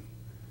loves you,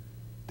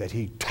 that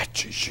He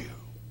touches you,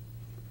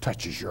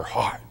 touches your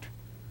heart.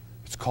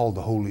 It's called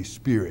the Holy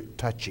Spirit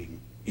touching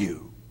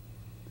you,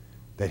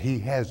 that He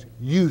has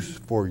use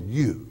for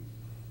you.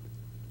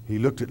 He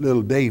looked at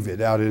little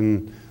David out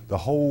in the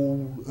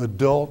whole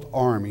adult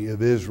army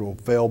of Israel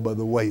fell by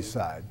the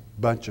wayside.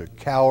 Bunch of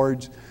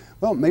cowards.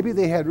 Well, maybe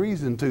they had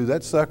reason to.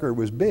 That sucker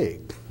was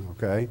big,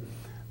 okay?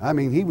 I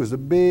mean, he was a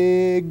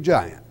big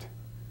giant.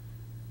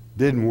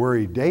 Didn't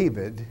worry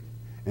David.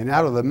 And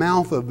out of the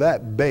mouth of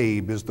that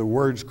babe is the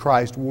words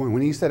Christ warned.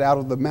 When He said out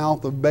of the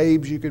mouth of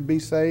babes you could be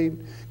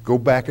saved, go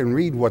back and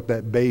read what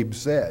that babe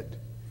said.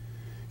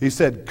 He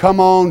said, come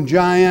on,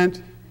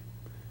 giant,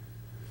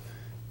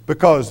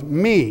 because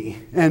me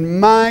and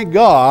my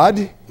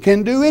God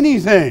can do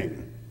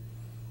anything.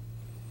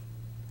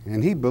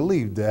 And he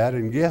believed that,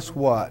 and guess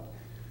what?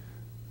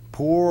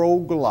 Poor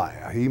old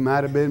Goliath, he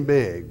might have been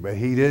big, but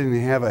he didn't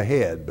have a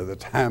head by the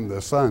time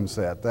the sun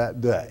set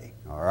that day,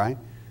 all right?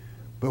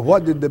 But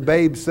what did the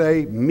babe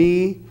say?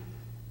 Me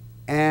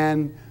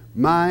and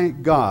my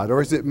God,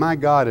 or is it my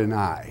God and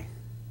I?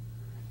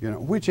 You know,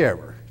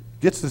 whichever.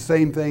 Gets the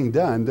same thing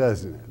done,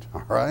 doesn't it?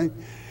 All right?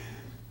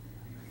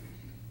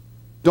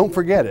 Don't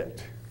forget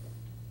it.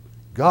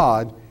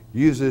 God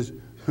uses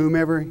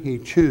whomever He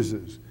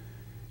chooses,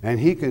 and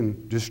He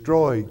can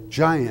destroy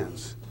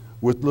giants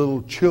with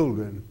little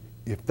children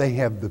if they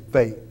have the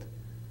faith.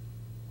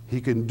 He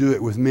can do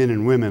it with men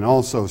and women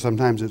also.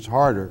 Sometimes it's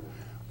harder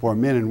for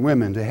men and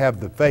women to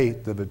have the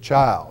faith of a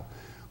child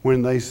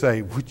when they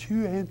say, would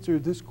you answer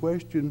this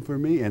question for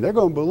me? And they're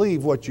going to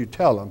believe what you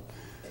tell them.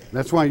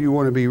 That's why you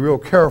want to be real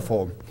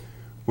careful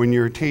when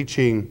you're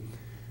teaching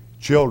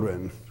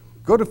children.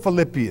 Go to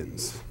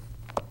Philippians.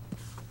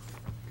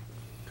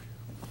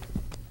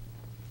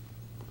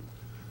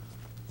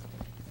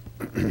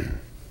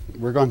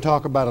 We're going to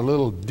talk about a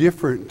little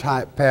different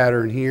type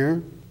pattern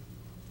here.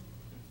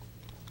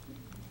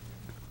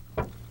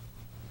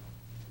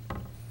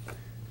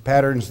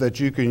 Patterns that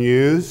you can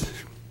use.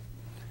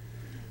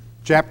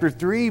 Chapter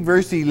 3,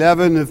 verse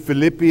 11 of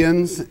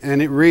Philippians,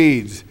 and it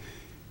reads,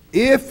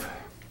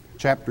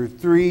 chapter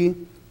 3,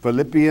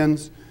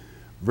 Philippians,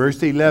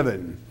 verse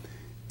 11,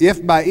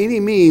 if by any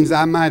means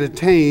I might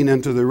attain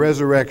unto the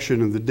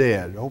resurrection of the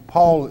dead.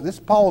 Oh, this is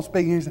Paul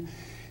speaking.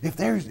 He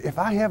said, if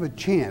I have a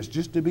chance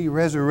just to be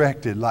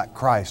resurrected like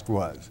Christ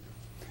was,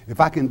 if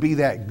I can be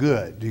that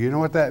good, do you know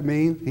what that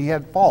means? He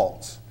had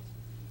faults,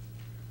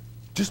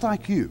 just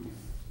like you.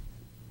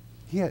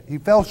 He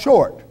fell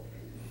short.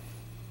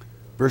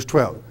 Verse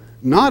 12,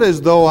 not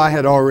as though I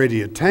had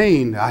already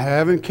attained, I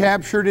haven't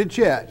captured it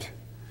yet.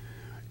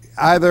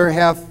 Either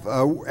were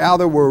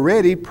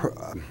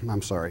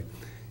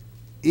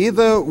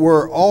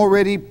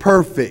already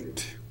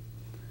perfect,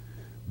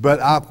 but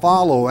I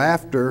follow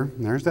after,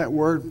 there's that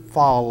word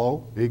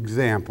follow,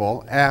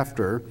 example,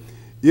 after,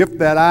 if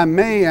that I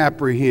may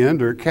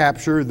apprehend or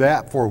capture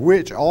that for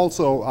which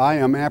also I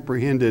am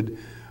apprehended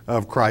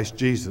of Christ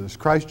Jesus.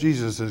 Christ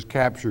Jesus has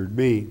captured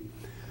me.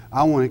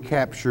 I want to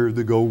capture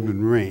the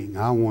golden ring.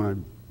 I want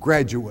to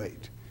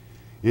graduate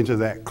into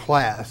that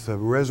class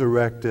of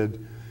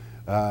resurrected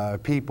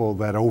people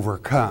that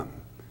overcome.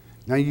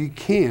 Now you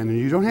can, and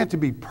you don't have to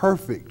be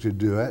perfect to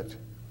do it.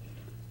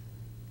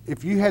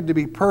 If you had to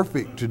be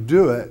perfect to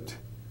do it,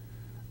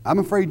 I'm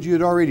afraid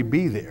you'd already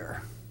be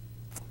there,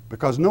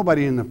 because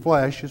nobody in the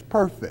flesh is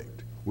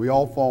perfect. We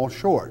all fall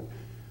short.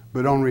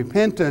 But on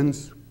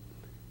repentance,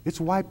 it's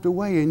wiped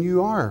away and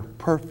you are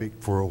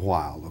perfect for a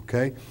while,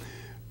 okay?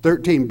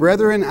 13,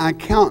 brethren, I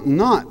count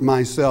not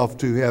myself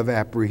to have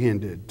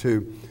apprehended,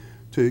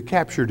 to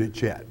captured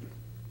it yet.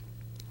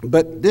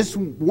 But this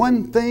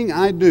one thing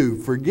I do,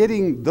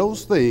 forgetting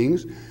those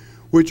things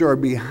which are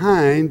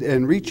behind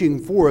and reaching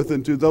forth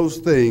into those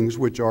things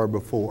which are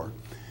before.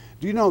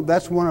 Do you know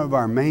that's one of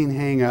our main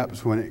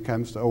hang-ups when it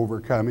comes to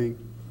overcoming?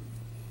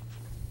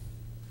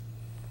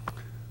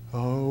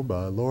 Oh,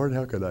 my Lord,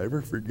 how could I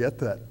ever forget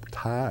that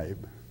time?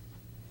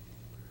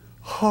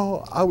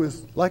 Oh, I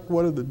was like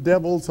one of the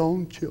devil's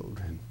own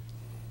children.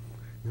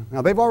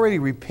 Now, they've already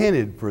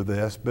repented for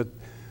this, but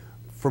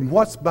from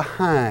what's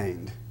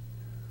behind,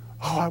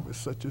 oh, I was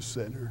such a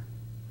sinner.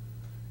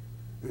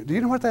 Do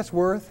you know what that's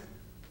worth?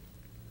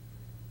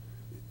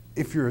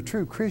 If you're a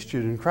true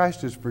Christian and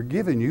Christ has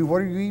forgiven you,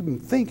 what are you even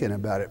thinking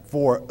about it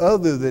for,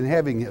 other than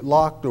having it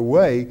locked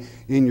away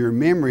in your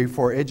memory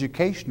for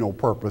educational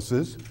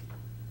purposes?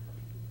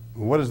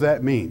 What does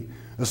that mean?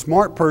 A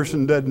smart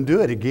person doesn't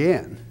do it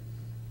again.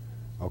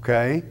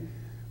 Okay?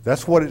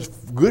 That's what it's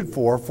good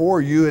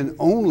for you and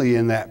only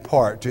in that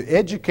part, to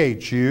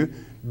educate you.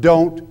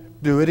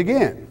 Don't do it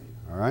again.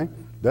 All right?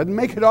 Doesn't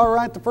make it all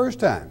right the first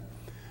time.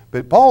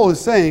 But Paul is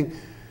saying,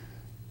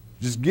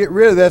 just get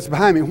rid of that's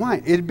behind me.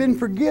 Why? It had been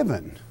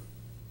forgiven.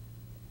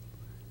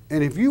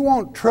 And if you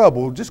want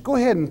trouble, just go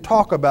ahead and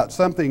talk about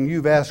something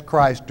you've asked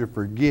Christ to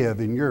forgive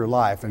in your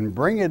life and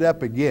bring it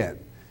up again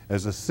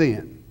as a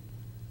sin.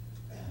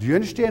 Do you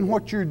understand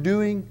what you're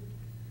doing?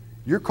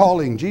 You're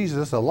calling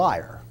Jesus a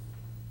liar.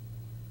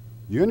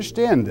 You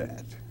understand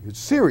that? It's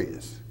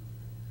serious.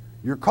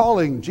 You're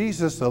calling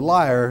Jesus a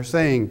liar,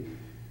 saying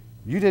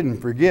you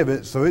didn't forgive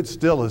it, so it's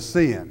still a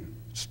sin.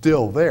 It's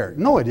still there.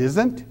 No, it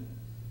isn't.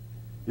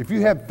 If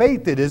you have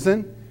faith, it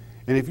isn't.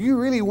 And if you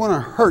really want to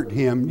hurt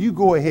him, you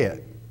go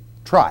ahead.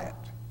 Try it.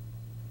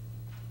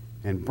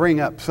 And bring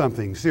up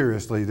something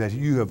seriously that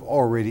you have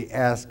already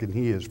asked and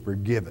he has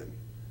forgiven.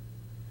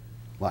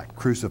 Like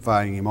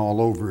crucifying him all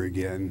over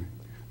again.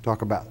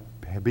 Talk about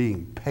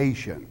being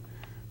patient.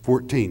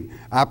 14,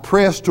 I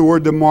press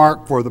toward the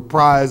mark for the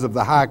prize of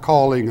the high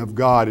calling of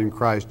God in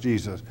Christ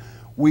Jesus.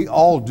 We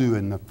all do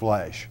in the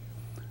flesh.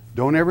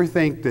 Don't ever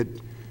think that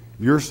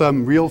you're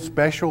some real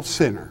special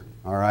sinner,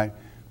 all right?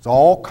 It's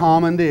all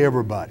common to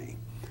everybody.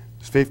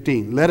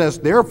 15, let us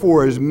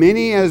therefore, as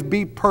many as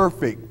be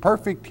perfect.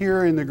 Perfect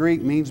here in the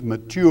Greek means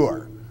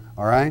mature,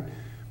 all right?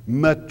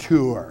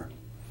 Mature,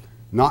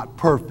 not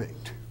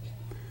perfect.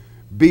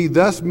 Be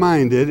thus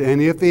minded,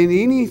 and if in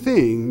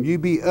anything you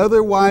be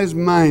otherwise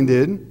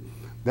minded,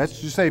 that's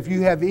to say, if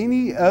you have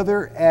any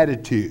other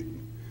attitude,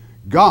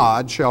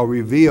 God shall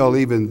reveal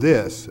even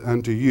this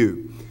unto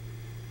you.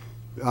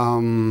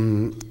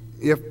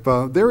 If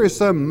there is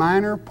some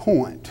minor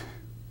point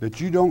that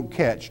you don't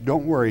catch,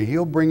 don't worry,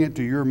 he'll bring it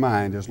to your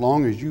mind as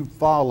long as you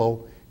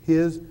follow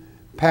his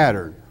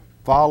pattern.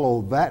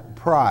 Follow that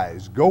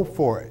prize. Go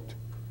for it.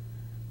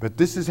 But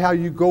this is how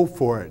you go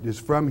for it, is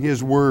from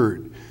his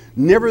word.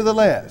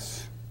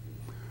 Nevertheless,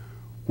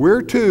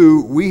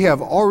 whereto we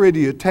have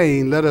already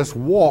attained, let us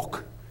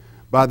walk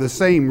by the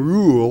same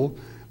rule.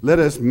 Let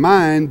us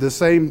mind the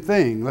same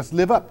thing. Let's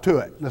live up to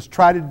it. Let's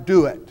try to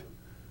do it.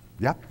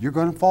 Yep, you're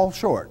going to fall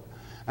short.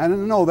 I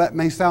don't know, that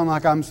may sound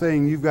like I'm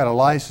saying you've got a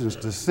license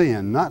to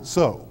sin. Not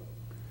so.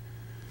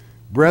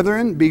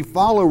 Brethren, be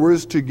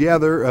followers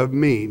together of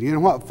me. You know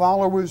what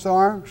followers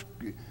are?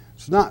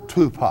 It's not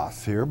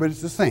tupos here, but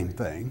it's the same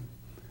thing.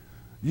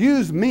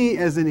 Use me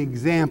as an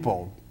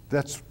example.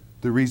 That's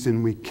the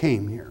reason we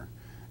came here.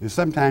 Is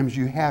sometimes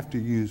you have to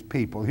use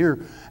people.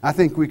 Here, I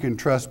think we can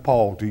trust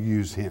Paul to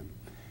use him.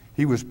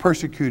 He was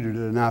persecuted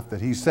enough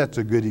that he sets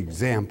a good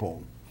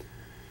example.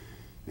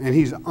 And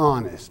he's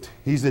honest.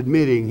 He's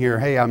admitting here,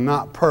 hey, I'm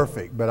not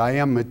perfect, but I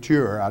am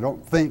mature. I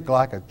don't think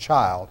like a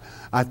child.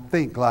 I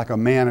think like a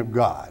man of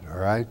God, all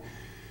right?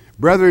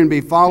 Brethren, be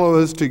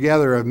followers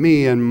together of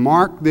me, and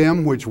mark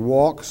them which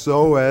walk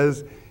so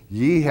as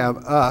ye have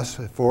us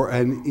for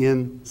an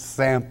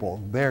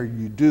ensample. There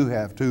you do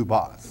have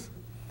tupos.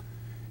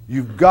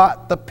 You've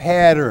got the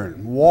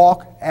pattern.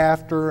 Walk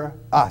after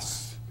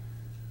us.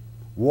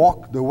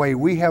 Walk the way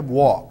we have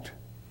walked.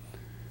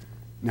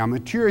 Now,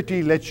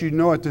 maturity lets you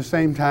know at the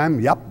same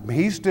time, yep,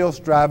 he's still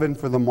striving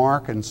for the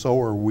mark, and so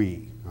are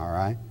we, all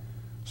right?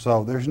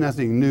 So there's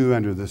nothing new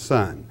under the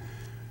sun.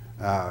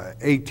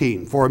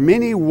 18, for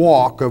many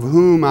walk, of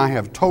whom I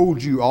have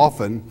told you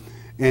often,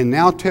 and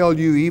now tell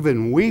you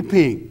even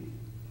weeping,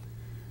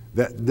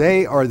 that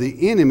they are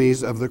the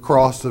enemies of the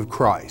cross of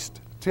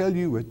Christ. Tell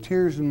you with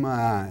tears in my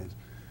eyes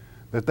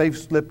that they've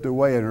slipped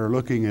away and are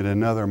looking at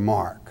another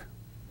mark,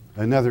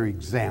 another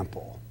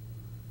example.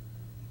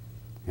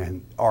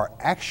 And are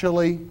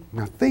actually,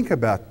 now think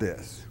about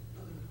this,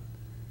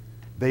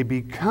 they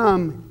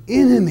become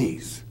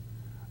enemies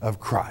of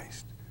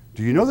Christ.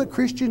 Do you know that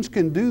Christians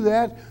can do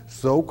that?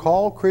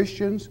 So-called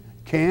Christians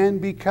can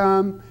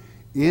become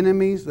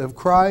enemies of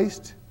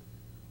Christ.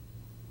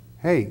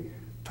 Hey,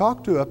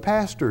 talk to a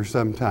pastor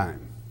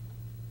sometime,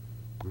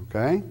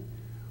 okay?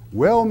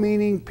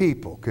 Well-meaning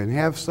people can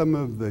have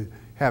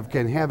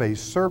can have a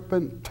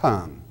serpent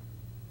tongue.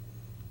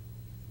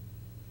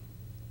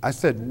 I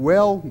said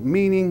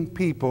well-meaning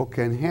people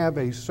can have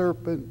a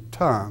serpent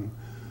tongue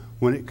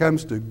when it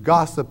comes to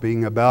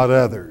gossiping about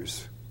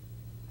others.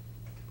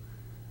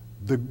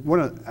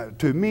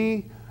 To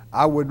me,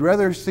 I would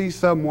rather see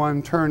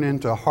someone turn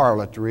into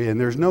harlotry, and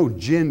there's no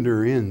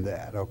gender in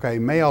that, okay,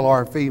 male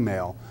or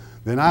female,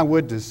 than I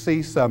would to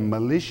see some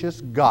malicious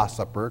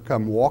gossiper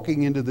come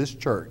walking into this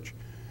church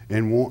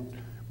and want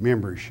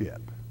membership.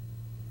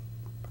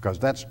 Because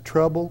that's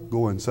trouble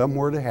going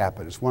somewhere to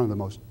happen. It's one of the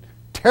most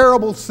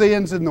terrible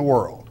sins in the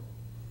world.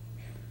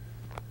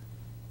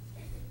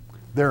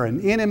 They're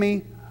an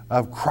enemy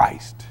of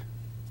Christ.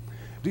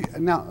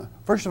 Now,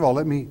 first of all,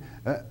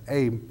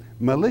 a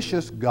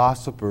malicious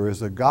gossiper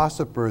is a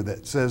gossiper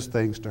that says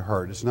things to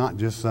hurt. It's not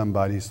just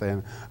somebody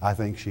saying, I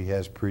think she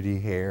has pretty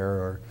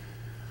hair,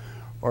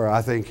 or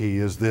I think he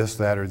is this,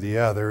 that, or the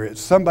other.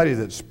 It's somebody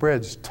that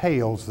spreads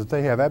tales that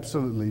they have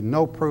absolutely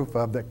no proof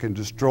of that can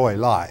destroy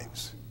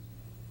lives.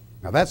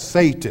 Now that's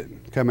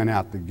Satan coming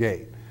out the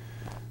gate.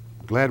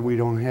 Glad we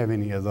don't have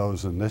any of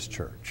those in this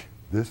church,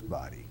 this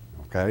body,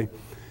 okay?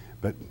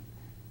 But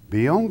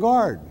be on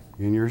guard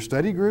in your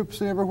study groups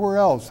and everywhere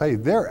else. Hey,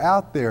 they're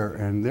out there,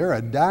 and they're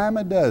a dime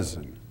a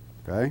dozen,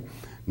 okay?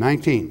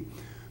 19,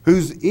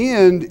 whose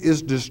end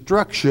is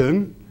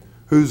destruction,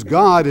 whose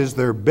God is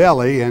their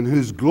belly, and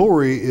whose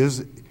glory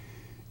is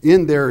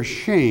in their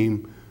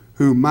shame,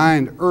 who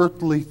mind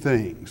earthly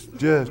things.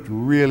 Just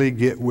really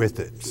get with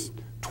it.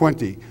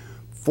 20,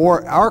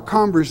 for our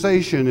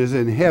conversation is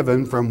in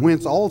heaven, from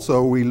whence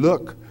also we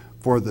look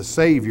for the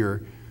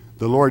Savior,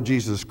 the Lord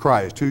Jesus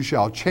Christ, who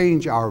shall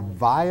change our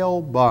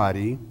vile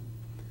body,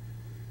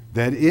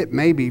 that it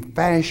may be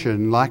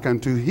fashioned like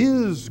unto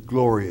his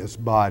glorious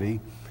body.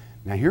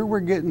 Now here we're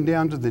getting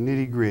down to the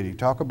nitty-gritty.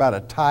 Talk about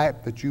a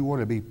type that you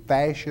want to be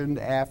fashioned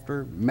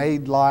after,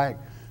 made like,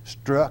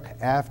 struck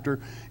after.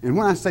 And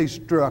when I say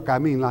struck, I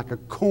mean like a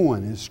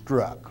coin is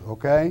struck,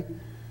 okay?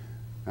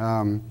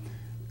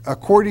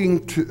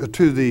 According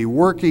to the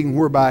working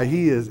whereby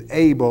he is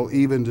able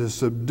even to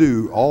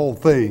subdue all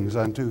things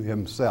unto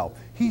himself.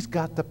 He's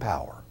got the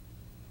power.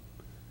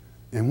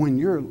 And when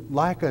you're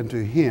like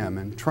unto him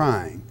and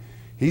trying,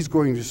 he's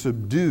going to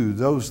subdue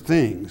those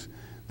things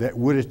that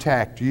would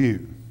attack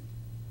you.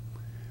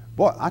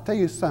 Boy, I'll tell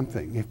you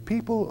something. If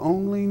people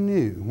only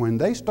knew when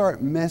they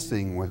start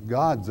messing with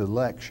God's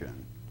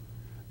election,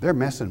 they're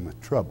messing with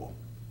trouble.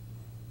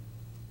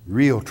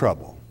 Real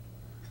trouble.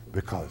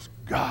 Because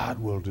God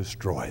will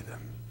destroy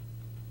them.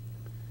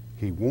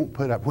 He won't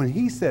put up. When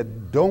he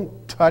said,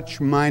 don't touch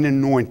mine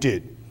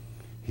anointed,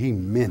 he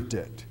meant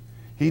it.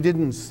 He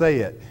didn't say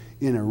it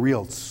in a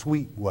real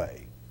sweet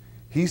way.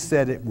 He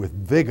said it with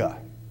vigor.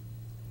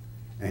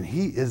 And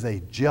he is a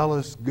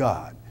jealous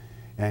God.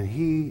 And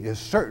he is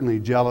certainly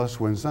jealous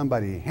when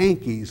somebody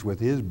hankies with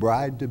his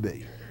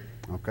bride-to-be.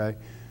 Okay?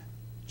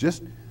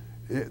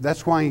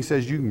 That's why he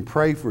says you can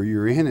pray for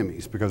your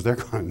enemies, because they're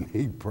going to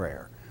need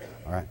prayer.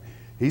 All right?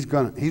 He's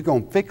going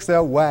to fix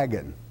their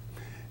wagon.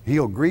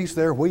 He'll grease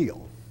their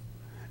wheel.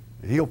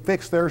 He'll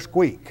fix their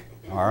squeak.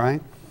 All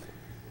right?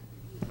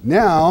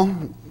 Now,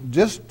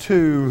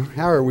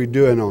 how are we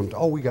doing on?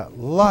 Oh, we got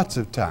lots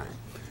of time.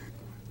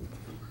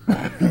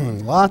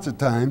 Lots of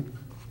time.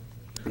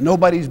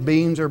 Nobody's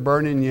beans are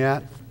burning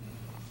yet.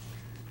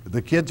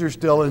 The kids are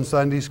still in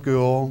Sunday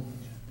school.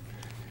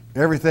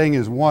 Everything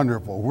is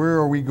wonderful. Where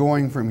are we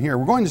going from here?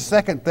 We're going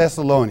to 2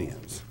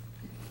 Thessalonians.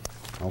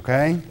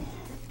 Okay?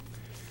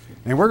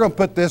 And we're going to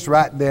put this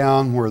right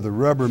down where the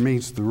rubber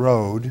meets the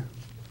road.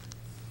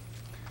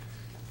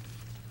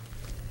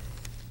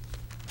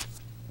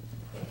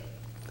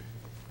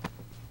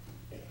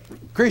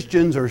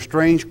 Christians are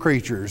strange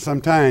creatures.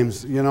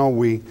 Sometimes,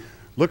 we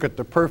look at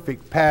the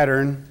perfect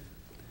pattern,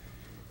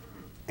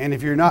 and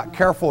if you're not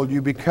careful,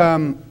 you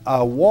become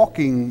a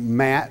walking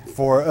mat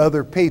for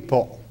other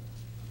people.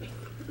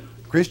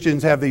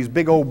 Christians have these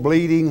big old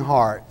bleeding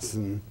hearts,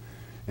 and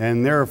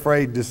they're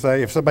afraid to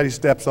say, if somebody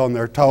steps on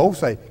their toe,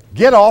 say,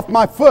 get off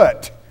my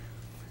foot.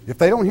 If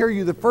they don't hear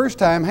you the first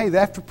time, hey,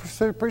 after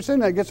person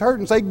that gets hurt,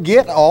 and say,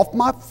 get off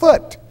my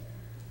foot.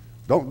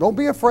 Don't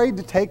be afraid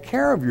to take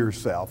care of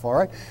yourself, all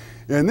right?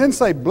 And then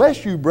say,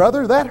 bless you,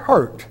 brother, that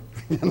hurt.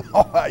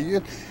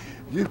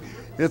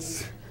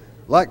 It's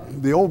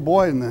like the old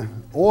boy in the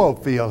oil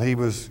field. He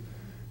was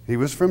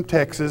from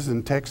Texas,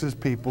 and Texas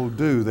people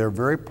do. They're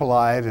very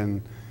polite,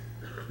 and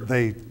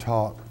they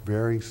talk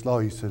very slow.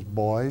 He says,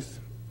 boys,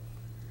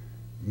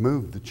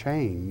 move the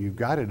chain. You've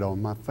got it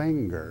on my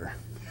finger.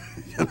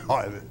 It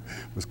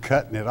was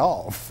cutting it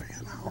off.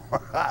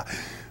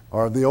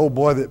 Or the old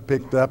boy that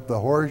picked up the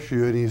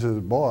horseshoe, and he says,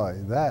 boy,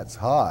 that's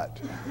hot.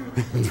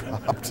 And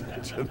dropped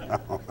it,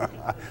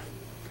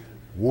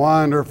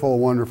 Wonderful,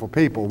 wonderful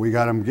people. We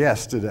got them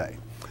guests today.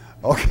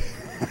 Okay.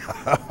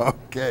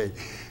 Okay.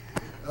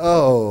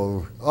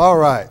 Oh, all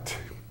right.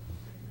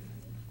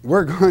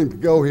 We're going to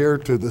go here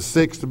to the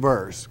 6th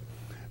verse.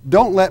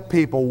 Don't let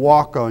people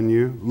walk on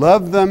you.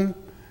 Love them.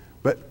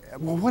 But,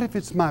 well, what if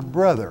it's my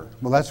brother?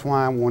 Well, that's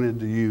why I wanted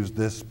to use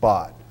this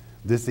spot,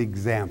 this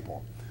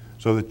example,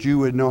 so that you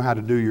would know how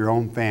to do your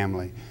own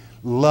family.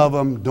 Love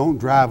them. Don't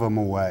drive them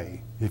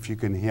away if you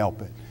can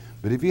help it.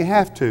 But if you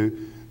have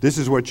to, this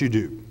is what you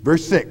do.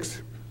 Verse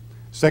 6,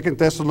 2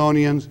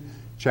 Thessalonians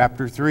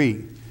chapter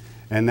 3.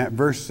 And that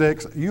verse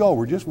 6, you all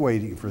were just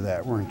waiting for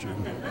that, weren't you?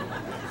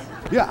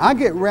 Yeah, I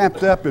get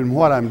wrapped up in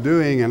what I'm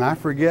doing, and I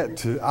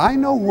forget I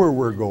know where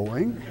we're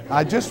going.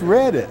 I just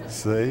read it,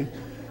 see?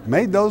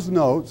 Made those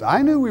notes.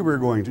 I knew we were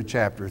going to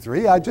chapter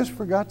 3. I just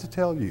forgot to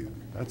tell you.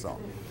 That's all.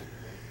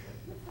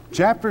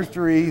 Chapter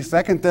 3, 2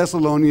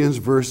 Thessalonians,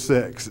 verse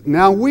 6.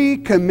 Now we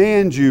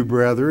command you,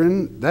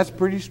 brethren, that's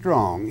pretty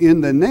strong, in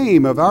the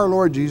name of our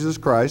Lord Jesus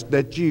Christ,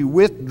 that ye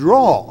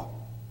withdraw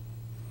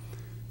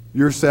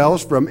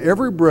yourselves from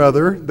every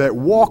brother that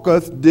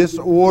walketh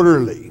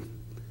disorderly,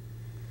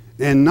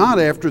 and not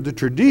after the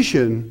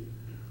tradition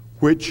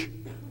which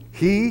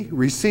he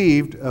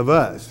received of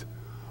us.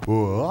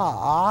 Well,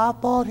 I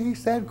thought he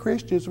said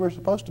Christians were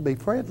supposed to be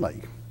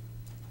friendly.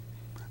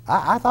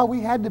 I thought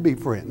we had to be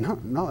friends.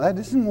 No, that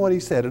isn't what he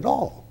said at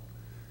all.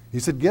 He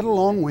said, get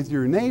along with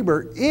your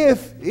neighbor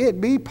if it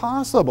be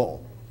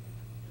possible.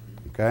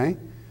 Okay?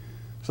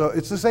 So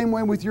it's the same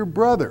way with your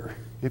brother.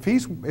 If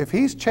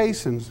he's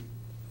chasing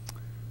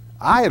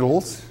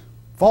idols,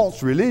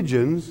 false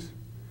religions,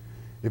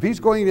 if he's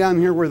going down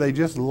here where they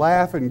just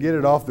laugh and get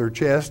it off their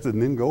chest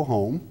and then go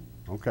home,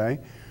 okay?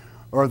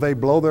 Or they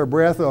blow their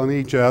breath on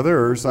each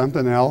other or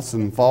something else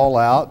and fall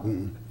out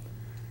and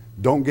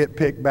don't get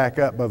picked back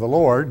up by the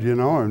Lord,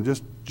 and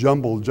just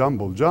jumble,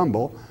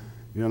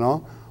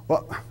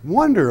 Well,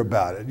 wonder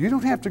about it. You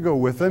don't have to go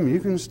with them. You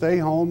can stay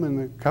home in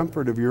the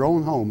comfort of your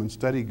own home and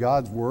study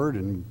God's Word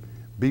and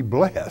be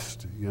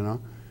blessed, you know.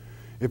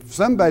 If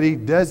somebody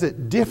does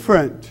it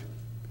different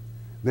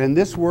than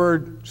this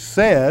Word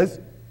says,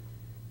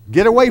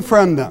 get away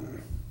from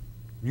them.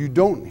 You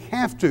don't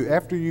have to.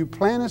 After you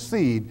plant a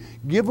seed,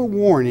 give a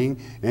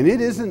warning, and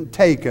it isn't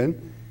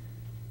taken.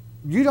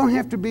 You don't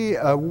have to be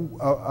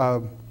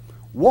a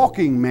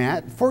walking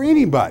mat for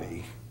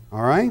anybody,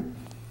 all right?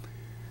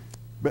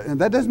 But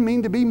that doesn't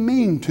mean to be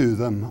mean to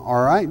them,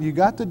 all right? You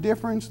got the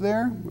difference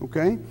there,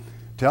 okay?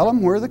 Tell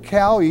them where the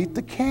cow eat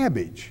the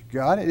cabbage.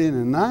 Got it? In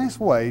a nice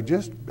way.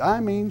 Just,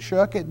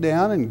 shuck it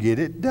down and get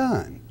it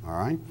done, all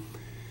right?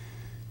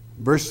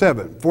 Verse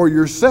 7, for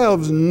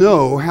yourselves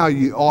know how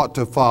you ought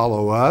to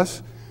follow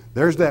us.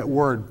 There's that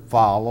word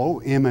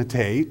follow,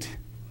 imitate.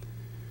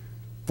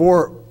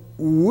 For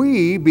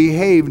we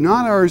behave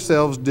not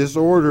ourselves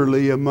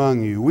disorderly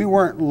among you. We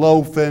weren't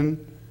loafing.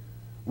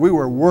 We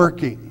were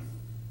working.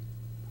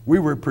 We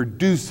were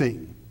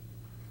producing.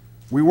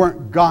 We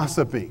weren't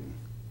gossiping.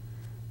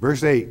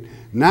 Verse 8,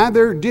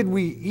 neither did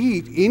we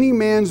eat any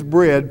man's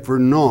bread for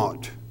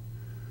naught,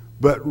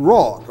 but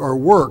wrought or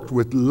worked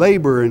with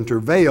labor and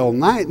travail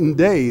night and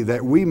day,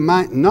 that we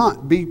might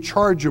not be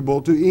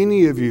chargeable to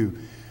any of you.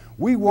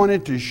 We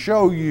wanted to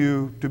show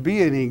you, to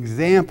be an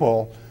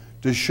example,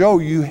 to show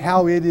you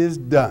how it is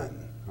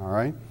done. All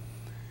right?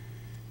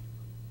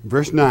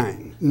 Verse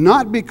 9,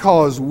 not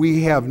because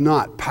we have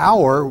not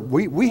power.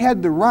 We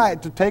had the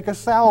right to take a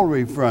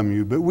salary from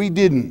you, but we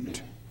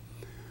didn't.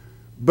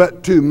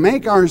 But to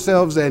make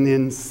ourselves an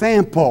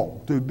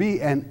ensample, to be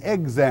an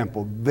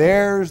example.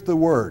 There's the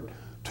word,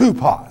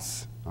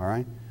 tupos, all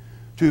right?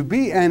 To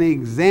be an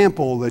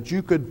example that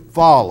you could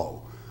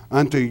follow,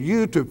 unto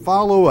you to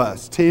follow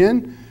us.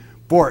 10,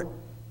 for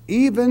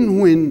even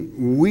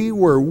when we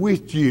were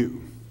with you,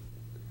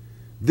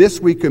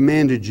 this we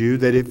commanded you,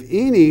 that if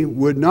any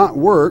would not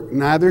work,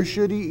 neither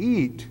should he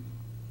eat.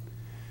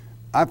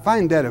 I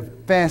find that a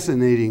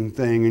fascinating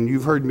thing, and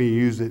you've heard me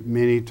use it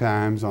many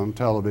times on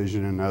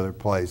television and other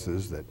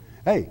places, that,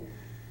 hey,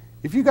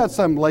 if you got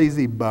some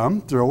lazy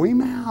bum, throw him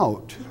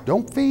out.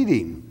 Don't feed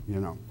him, you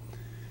know.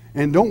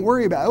 And don't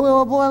worry about,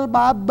 well, what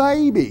about my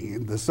baby?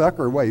 The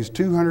sucker weighs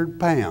 200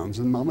 pounds,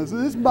 and Mama says,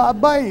 this is my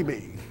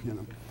baby, you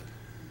know.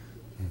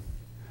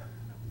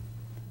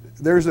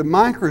 There's a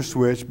micro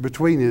switch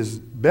between his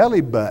belly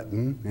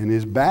button and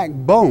his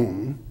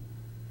backbone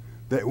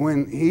that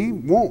when he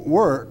won't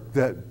work,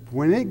 that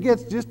when it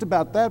gets just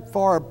about that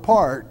far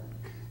apart,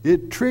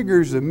 it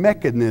triggers a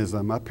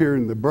mechanism up here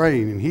in the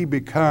brain, and he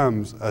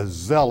becomes a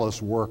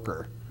zealous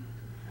worker.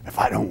 If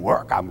I don't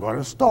work, I'm going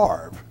to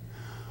starve.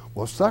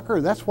 Well,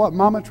 sucker, that's what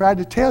Mama tried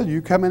to tell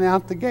you coming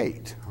out the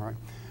gate. All right?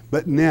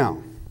 But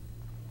now,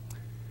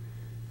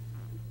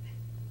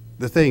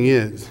 the thing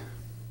is,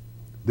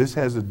 this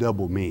has a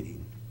double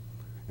meaning,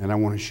 and I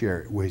want to share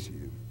it with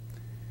you.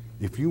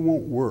 If you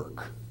won't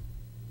work,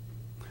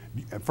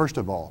 first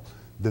of all,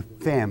 the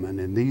famine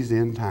in these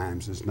end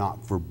times is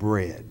not for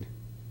bread.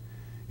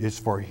 It's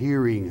for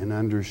hearing and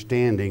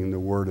understanding the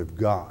Word of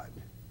God.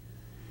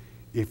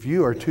 If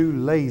you are too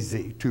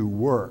lazy to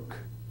work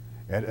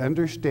at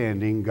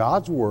understanding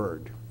God's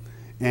Word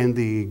and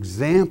the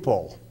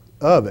example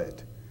of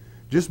it,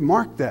 just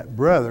mark that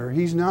brother,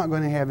 he's not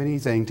going to have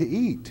anything to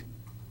eat.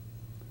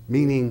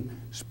 Meaning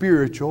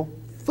spiritual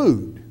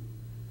food.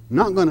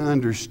 Not going to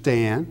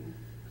understand.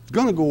 It's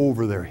going to go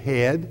over their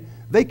head.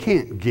 They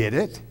can't get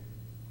it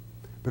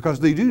because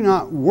they do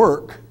not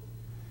work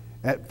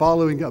at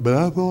following God. But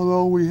I thought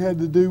all we had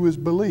to do was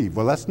believe.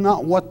 Well, that's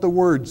not what the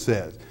Word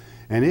says.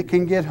 And it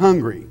can get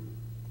hungry.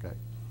 Okay.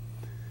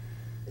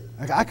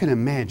 I can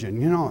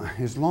imagine, you know,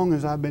 as long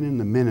as I've been in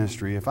the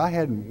ministry, if I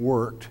hadn't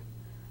worked,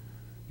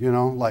 you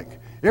know, like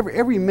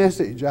every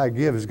message I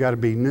give has got to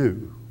be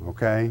new,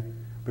 okay?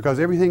 Because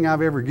everything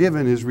I've ever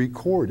given is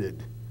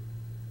recorded.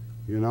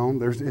 You know,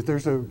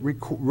 there's a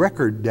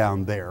record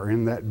down there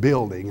in that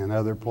building and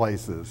other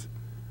places.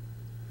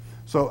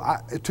 So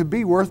to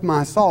be worth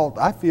my salt,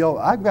 I feel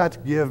I've got to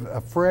give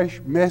a fresh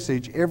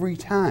message every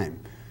time.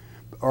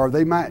 Or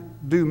they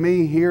might do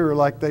me here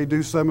like they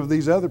do some of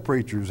these other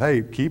preachers.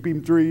 Hey, keep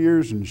him 3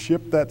 years and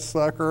ship that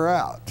sucker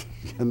out.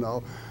 You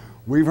know,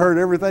 we've heard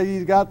everything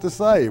he's got to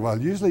say.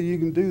 Well, usually you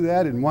can do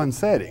that in one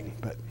setting.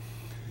 But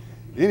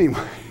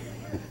anyway,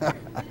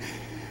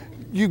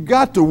 you've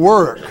got to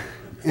work.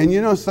 And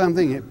you know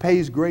something? It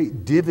pays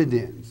great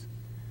dividends.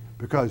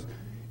 Because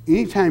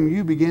anytime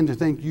you begin to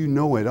think you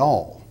know it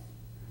all,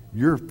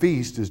 your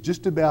feast is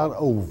just about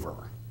over.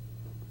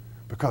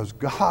 Because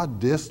God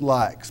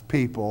dislikes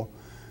people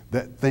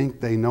that think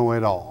they know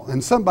it all.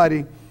 And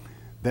somebody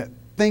that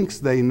thinks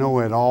they know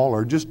it all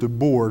are just a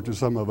bore to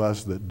some of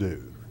us that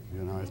do.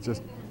 You know, it's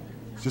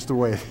just the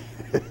way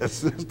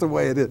it's just the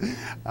way it is.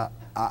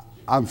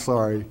 I'm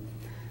sorry.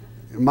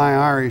 My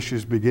Irish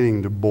is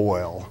beginning to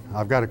boil.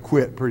 I've got to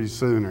quit pretty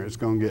soon or it's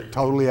going to get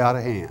totally out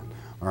of hand.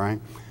 All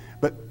right?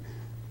 But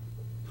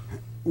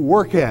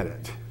work at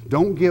it.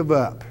 Don't give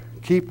up.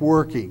 Keep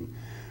working.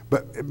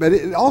 But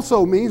it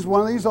also means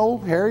one of these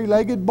old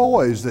hairy-legged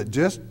boys that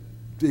just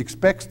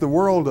expects the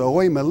world to owe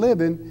him a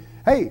living.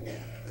 Hey,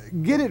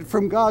 get it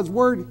from God's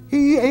word,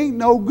 he ain't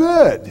no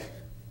good.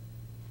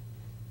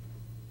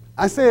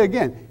 I say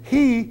again,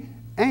 he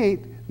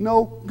ain't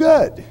no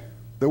good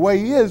the way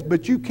he is,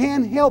 but you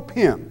can help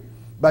him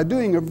by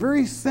doing a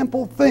very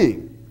simple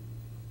thing.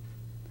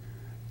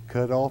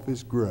 Cut off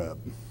his grub.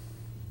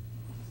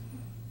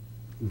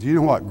 Do you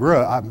know what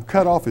grub?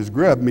 Cut off his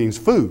grub means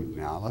food.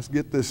 Now, let's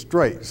get this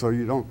straight so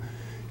you don't,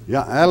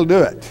 yeah, that'll do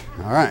it.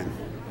 All right.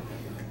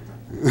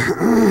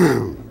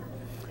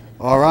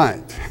 All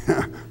right.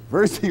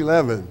 Verse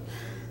 11.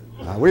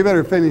 We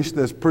better finish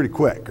this pretty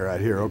quick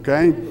right here,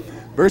 okay?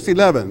 Verse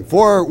 11.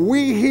 For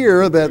we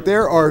hear that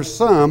there are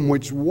some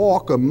which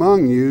walk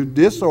among you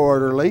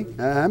disorderly,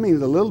 that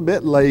means a little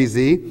bit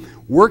lazy,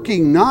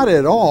 working not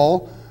at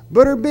all,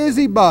 but are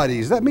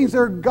busybodies. That means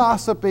they're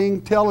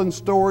gossiping, telling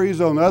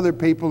stories on other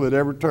people that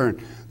ever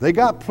turn. They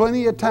got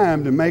plenty of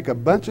time to make a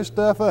bunch of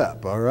stuff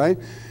up, all right?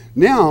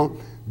 Now,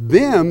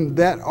 them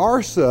that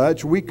are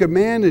such we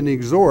command and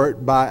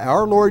exhort by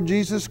our Lord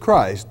Jesus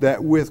Christ,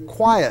 that with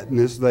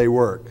quietness they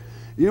work.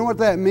 You know what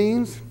that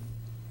means?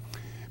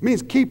 It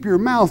means keep your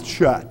mouth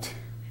shut.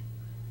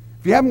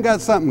 If you haven't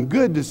got something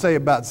good to say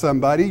about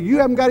somebody, you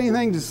haven't got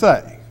anything to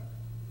say.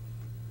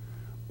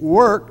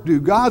 Work,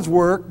 do God's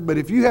work, but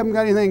if you haven't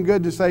got anything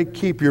good to say,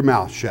 keep your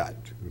mouth shut,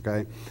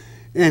 okay?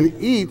 And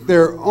eat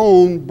their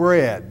own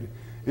bread.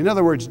 In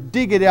other words,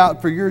 dig it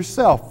out for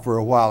yourself for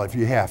a while if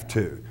you have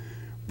to.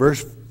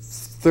 Verse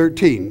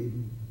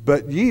 13,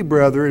 but ye,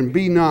 brethren,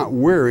 be not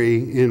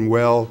weary in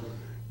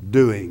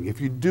well-doing. If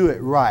you do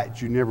it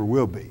right, you never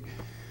will be.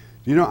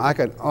 You know, I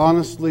can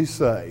honestly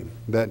say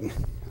that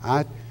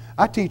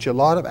I teach a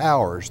lot of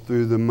hours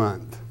through the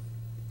month,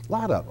 a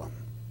lot of them.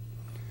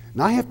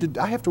 And I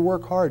have to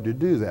work hard to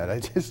do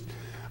that.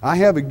 I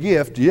have a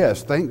gift,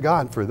 yes, thank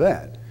God for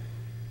that.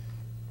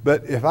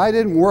 But if I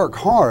didn't work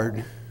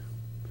hard,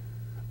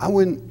 I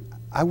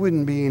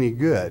wouldn't be any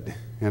good.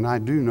 And I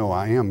do know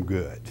I am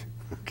good.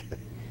 Okay.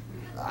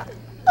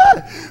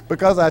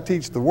 Because I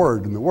teach the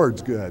Word, and the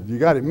Word's good. You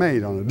got it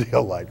made on a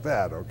deal like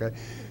that, okay?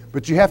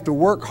 But you have to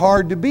work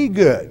hard to be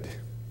good.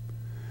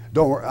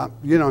 Don't worry,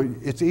 you know,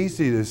 it's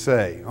easy to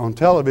say. On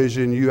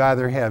television, you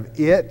either have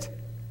it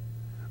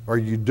or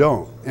you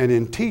don't. And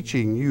in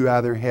teaching, you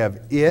either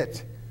have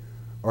it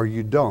or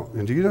you don't.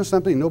 And do you know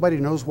something? Nobody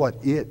knows what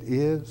it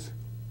is.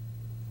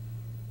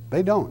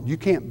 They don't. You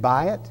can't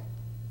buy it.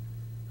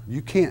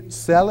 You can't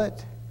sell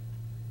it.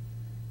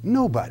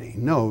 Nobody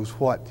knows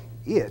what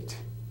it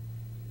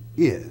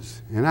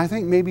is. And I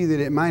think maybe that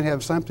it might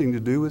have something to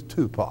do with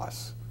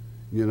tupos,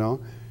 you know,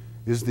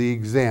 is the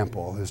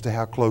example as to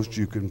how close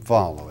you can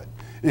follow it.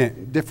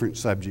 And different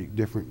subject,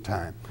 different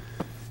time.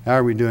 How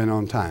are we doing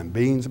on time?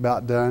 Beans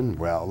about done?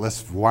 Well,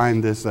 let's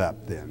wind this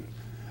up then.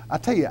 I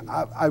tell you,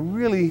 I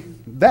really,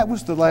 that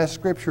was the last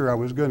scripture I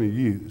was going to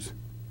use.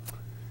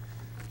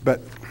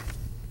 But,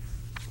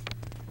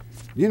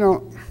 you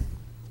know,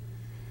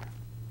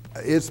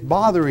 it's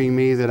bothering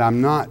me that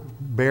I'm not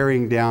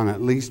bearing down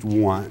at least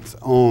once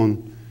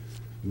on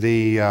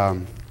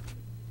the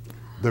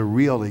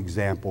real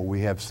example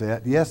we have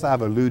set. Yes,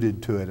 I've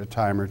alluded to it a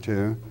time or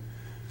two.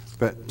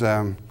 But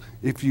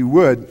if you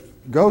would,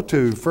 go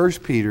to 1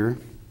 Peter.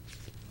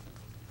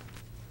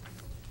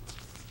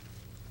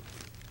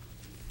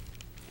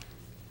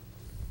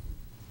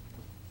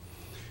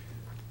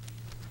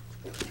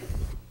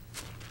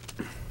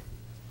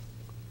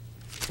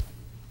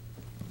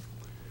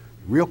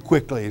 Real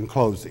quickly in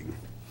closing.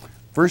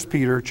 1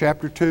 Peter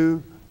chapter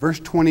 2, verse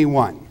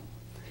 21.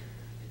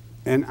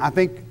 And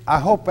I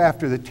hope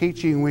after the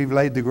teaching we've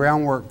laid the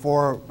groundwork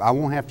for, I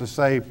won't have to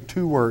say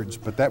 2 words,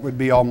 but that would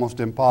be almost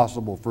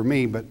impossible for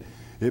me, but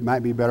it might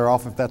be better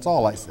off if that's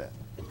all I said.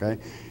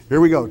 Okay? Here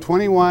we go.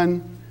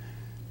 21,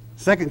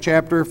 second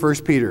chapter, 1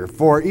 Peter.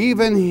 For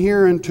even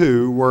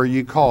hereunto were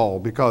ye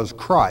called, because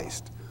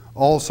Christ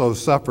also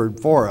suffered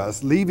for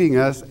us, leaving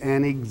us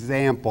an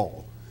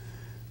example,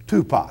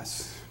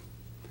 tupos,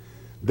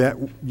 that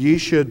ye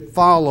should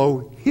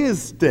follow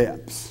his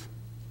steps,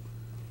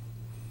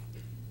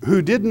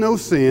 who did no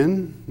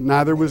sin,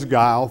 neither was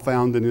guile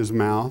found in his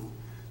mouth.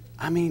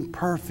 I mean,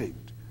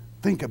 perfect.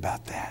 Think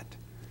about that.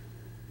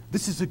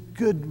 This is a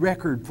good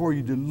record for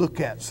you to look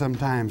at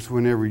sometimes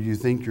whenever you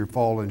think you're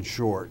falling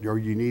short or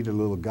you need a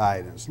little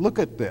guidance. Look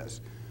at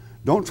this.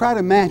 Don't try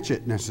to match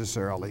it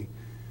necessarily.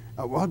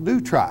 Well, do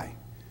try.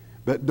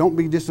 But don't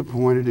be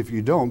disappointed if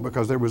you don't,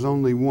 because there was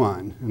only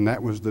one, and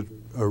that was the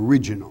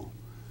original,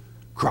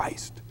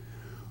 Christ,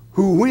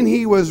 who when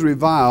he was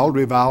reviled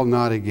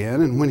not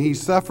again, and when he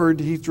suffered,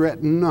 he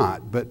threatened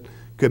not, but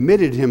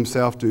committed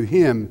himself to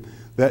him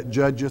that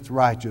judgeth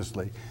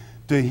righteously.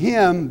 To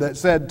him that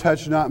said,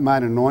 touch not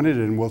mine anointed,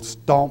 and will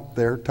stomp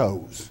their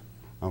toes.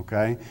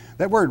 Okay?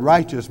 That word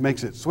righteous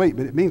makes it sweet,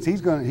 but it means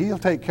he'll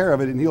take care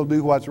of it and he'll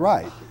do what's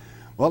right.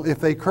 Well, if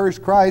they curse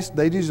Christ,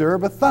 they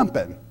deserve a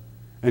thumping.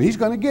 And he's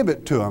going to give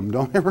it to them.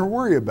 Don't ever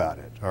worry about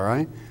it, all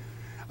right?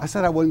 I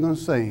said I wasn't going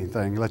to say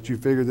anything, let you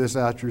figure this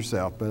out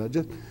yourself, but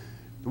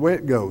the way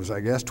it goes, I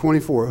guess,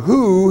 24.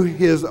 Who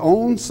his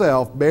own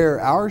self bare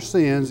our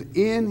sins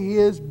in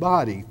his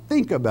body.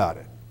 Think about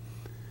it.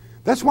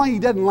 That's why he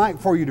doesn't like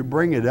for you to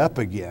bring it up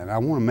again. I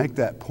want to make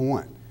that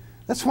point.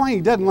 That's why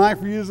he doesn't like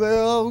for you to say,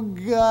 oh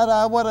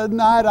God, what a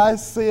night I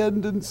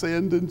sinned and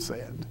sinned and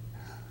sinned.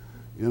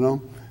 You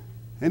know?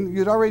 And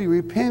you'd already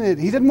repented.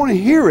 He doesn't want to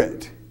hear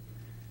it.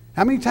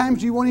 How many times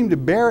do you want him to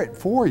bear it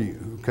for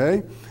you?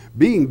 Okay?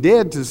 Being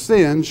dead to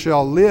sin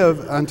shall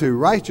live unto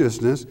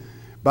righteousness,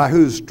 by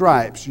whose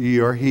stripes ye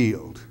are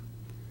healed.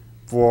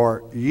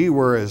 For ye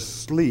were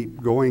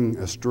asleep, going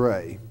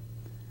astray.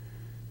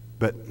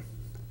 But,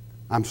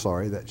 I'm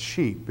sorry, that's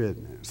sheep,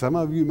 isn't it? Some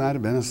of you might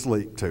have been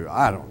asleep too.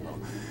 I don't know.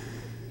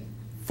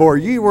 For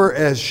ye were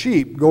as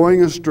sheep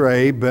going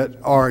astray, but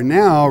are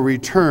now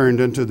returned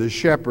unto the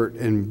shepherd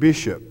and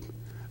bishop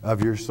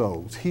of your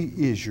souls. He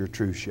is your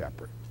true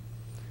shepherd.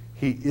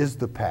 He is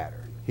the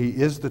pattern. He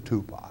is the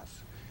tupos.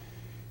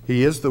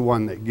 He is the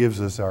one that gives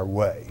us our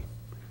way,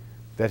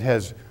 that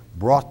has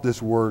brought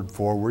this word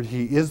forward.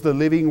 He is the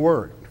living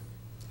word.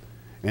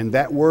 And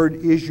that word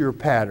is your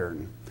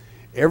pattern.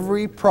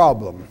 Every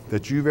problem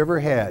that you've ever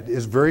had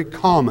is very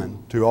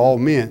common to all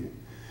men.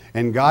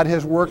 And God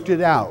has worked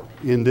it out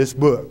in this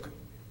book.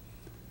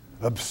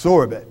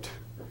 Absorb it.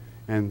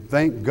 And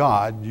thank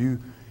God you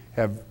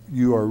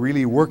are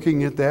really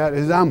working at that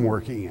as I'm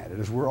working at it,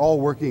 as we're all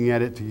working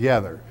at it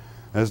together,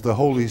 as the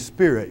Holy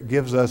Spirit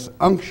gives us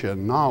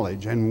unction,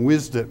 knowledge, and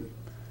wisdom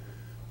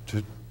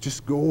to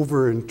just go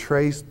over and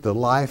trace the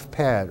life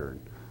pattern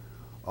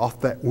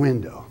off that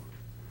window.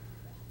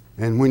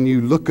 And when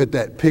you look at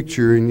that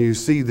picture and you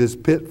see this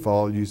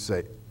pitfall, you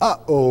say,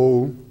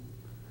 uh-oh,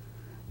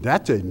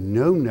 that's a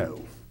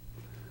no-no.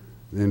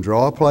 Then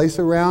draw a place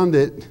around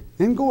it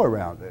and go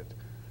around it.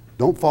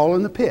 Don't fall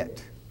in the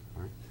pit.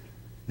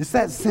 It's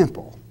that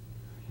simple.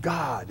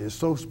 God is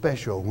so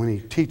special when he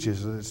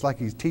teaches. It's like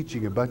he's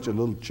teaching a bunch of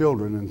little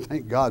children, and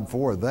thank God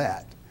for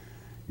that.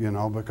 You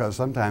know, because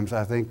sometimes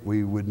I think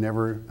we would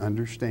never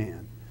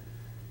understand.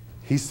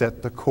 He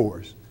set the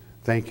course.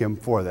 Thank him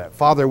for that.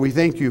 Father, we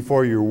thank you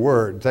for your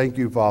word. Thank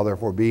you, Father,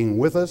 for being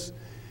with us.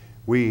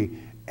 We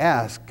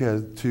ask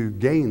to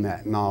gain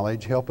that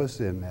knowledge. Help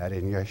us in that.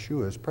 In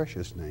Yeshua's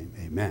precious name,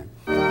 amen.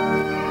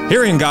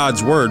 Hearing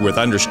God's word with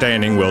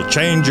understanding will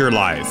change your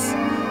life.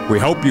 We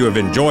hope you have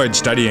enjoyed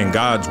studying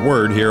God's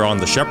Word here on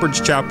the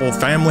Shepherd's Chapel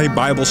Family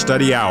Bible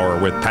Study Hour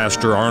with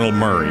Pastor Arnold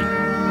Murray.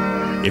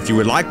 If you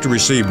would like to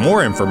receive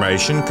more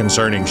information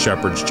concerning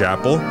Shepherd's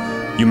Chapel,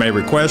 you may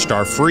request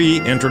our free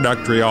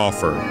introductory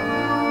offer.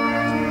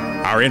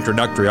 Our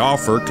introductory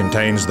offer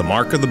contains the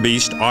Mark of the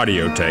Beast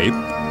audio tape,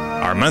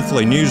 our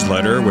monthly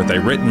newsletter with a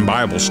written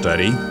Bible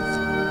study,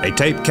 a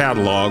tape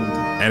catalog,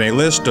 and a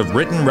list of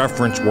written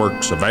reference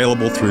works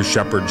available through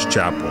Shepherd's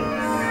Chapel.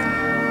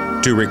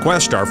 To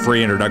request our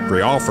free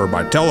introductory offer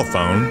by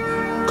telephone,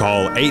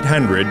 call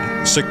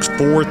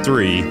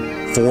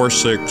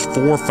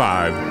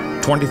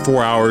 800-643-4645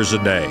 24 hours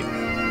a day.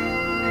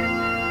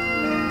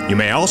 You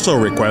may also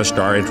request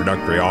our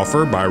introductory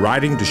offer by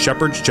writing to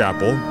Shepherd's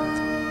Chapel,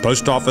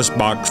 Post Office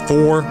Box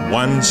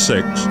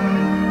 416,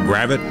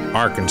 Gravette,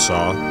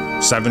 Arkansas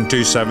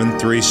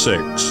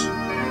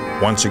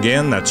 72736. Once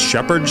again, that's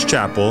Shepherd's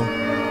Chapel,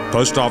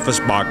 Post Office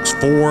Box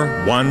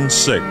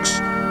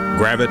 416,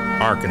 Gravette,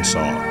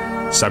 Arkansas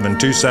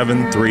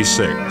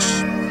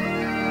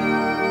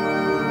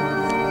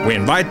 72736. We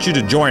invite you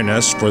to join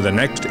us for the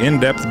next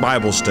in-depth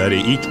Bible study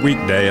each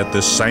weekday at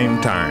this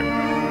same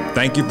time.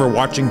 Thank you for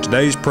watching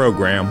today's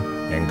program,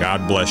 and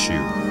God bless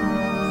you.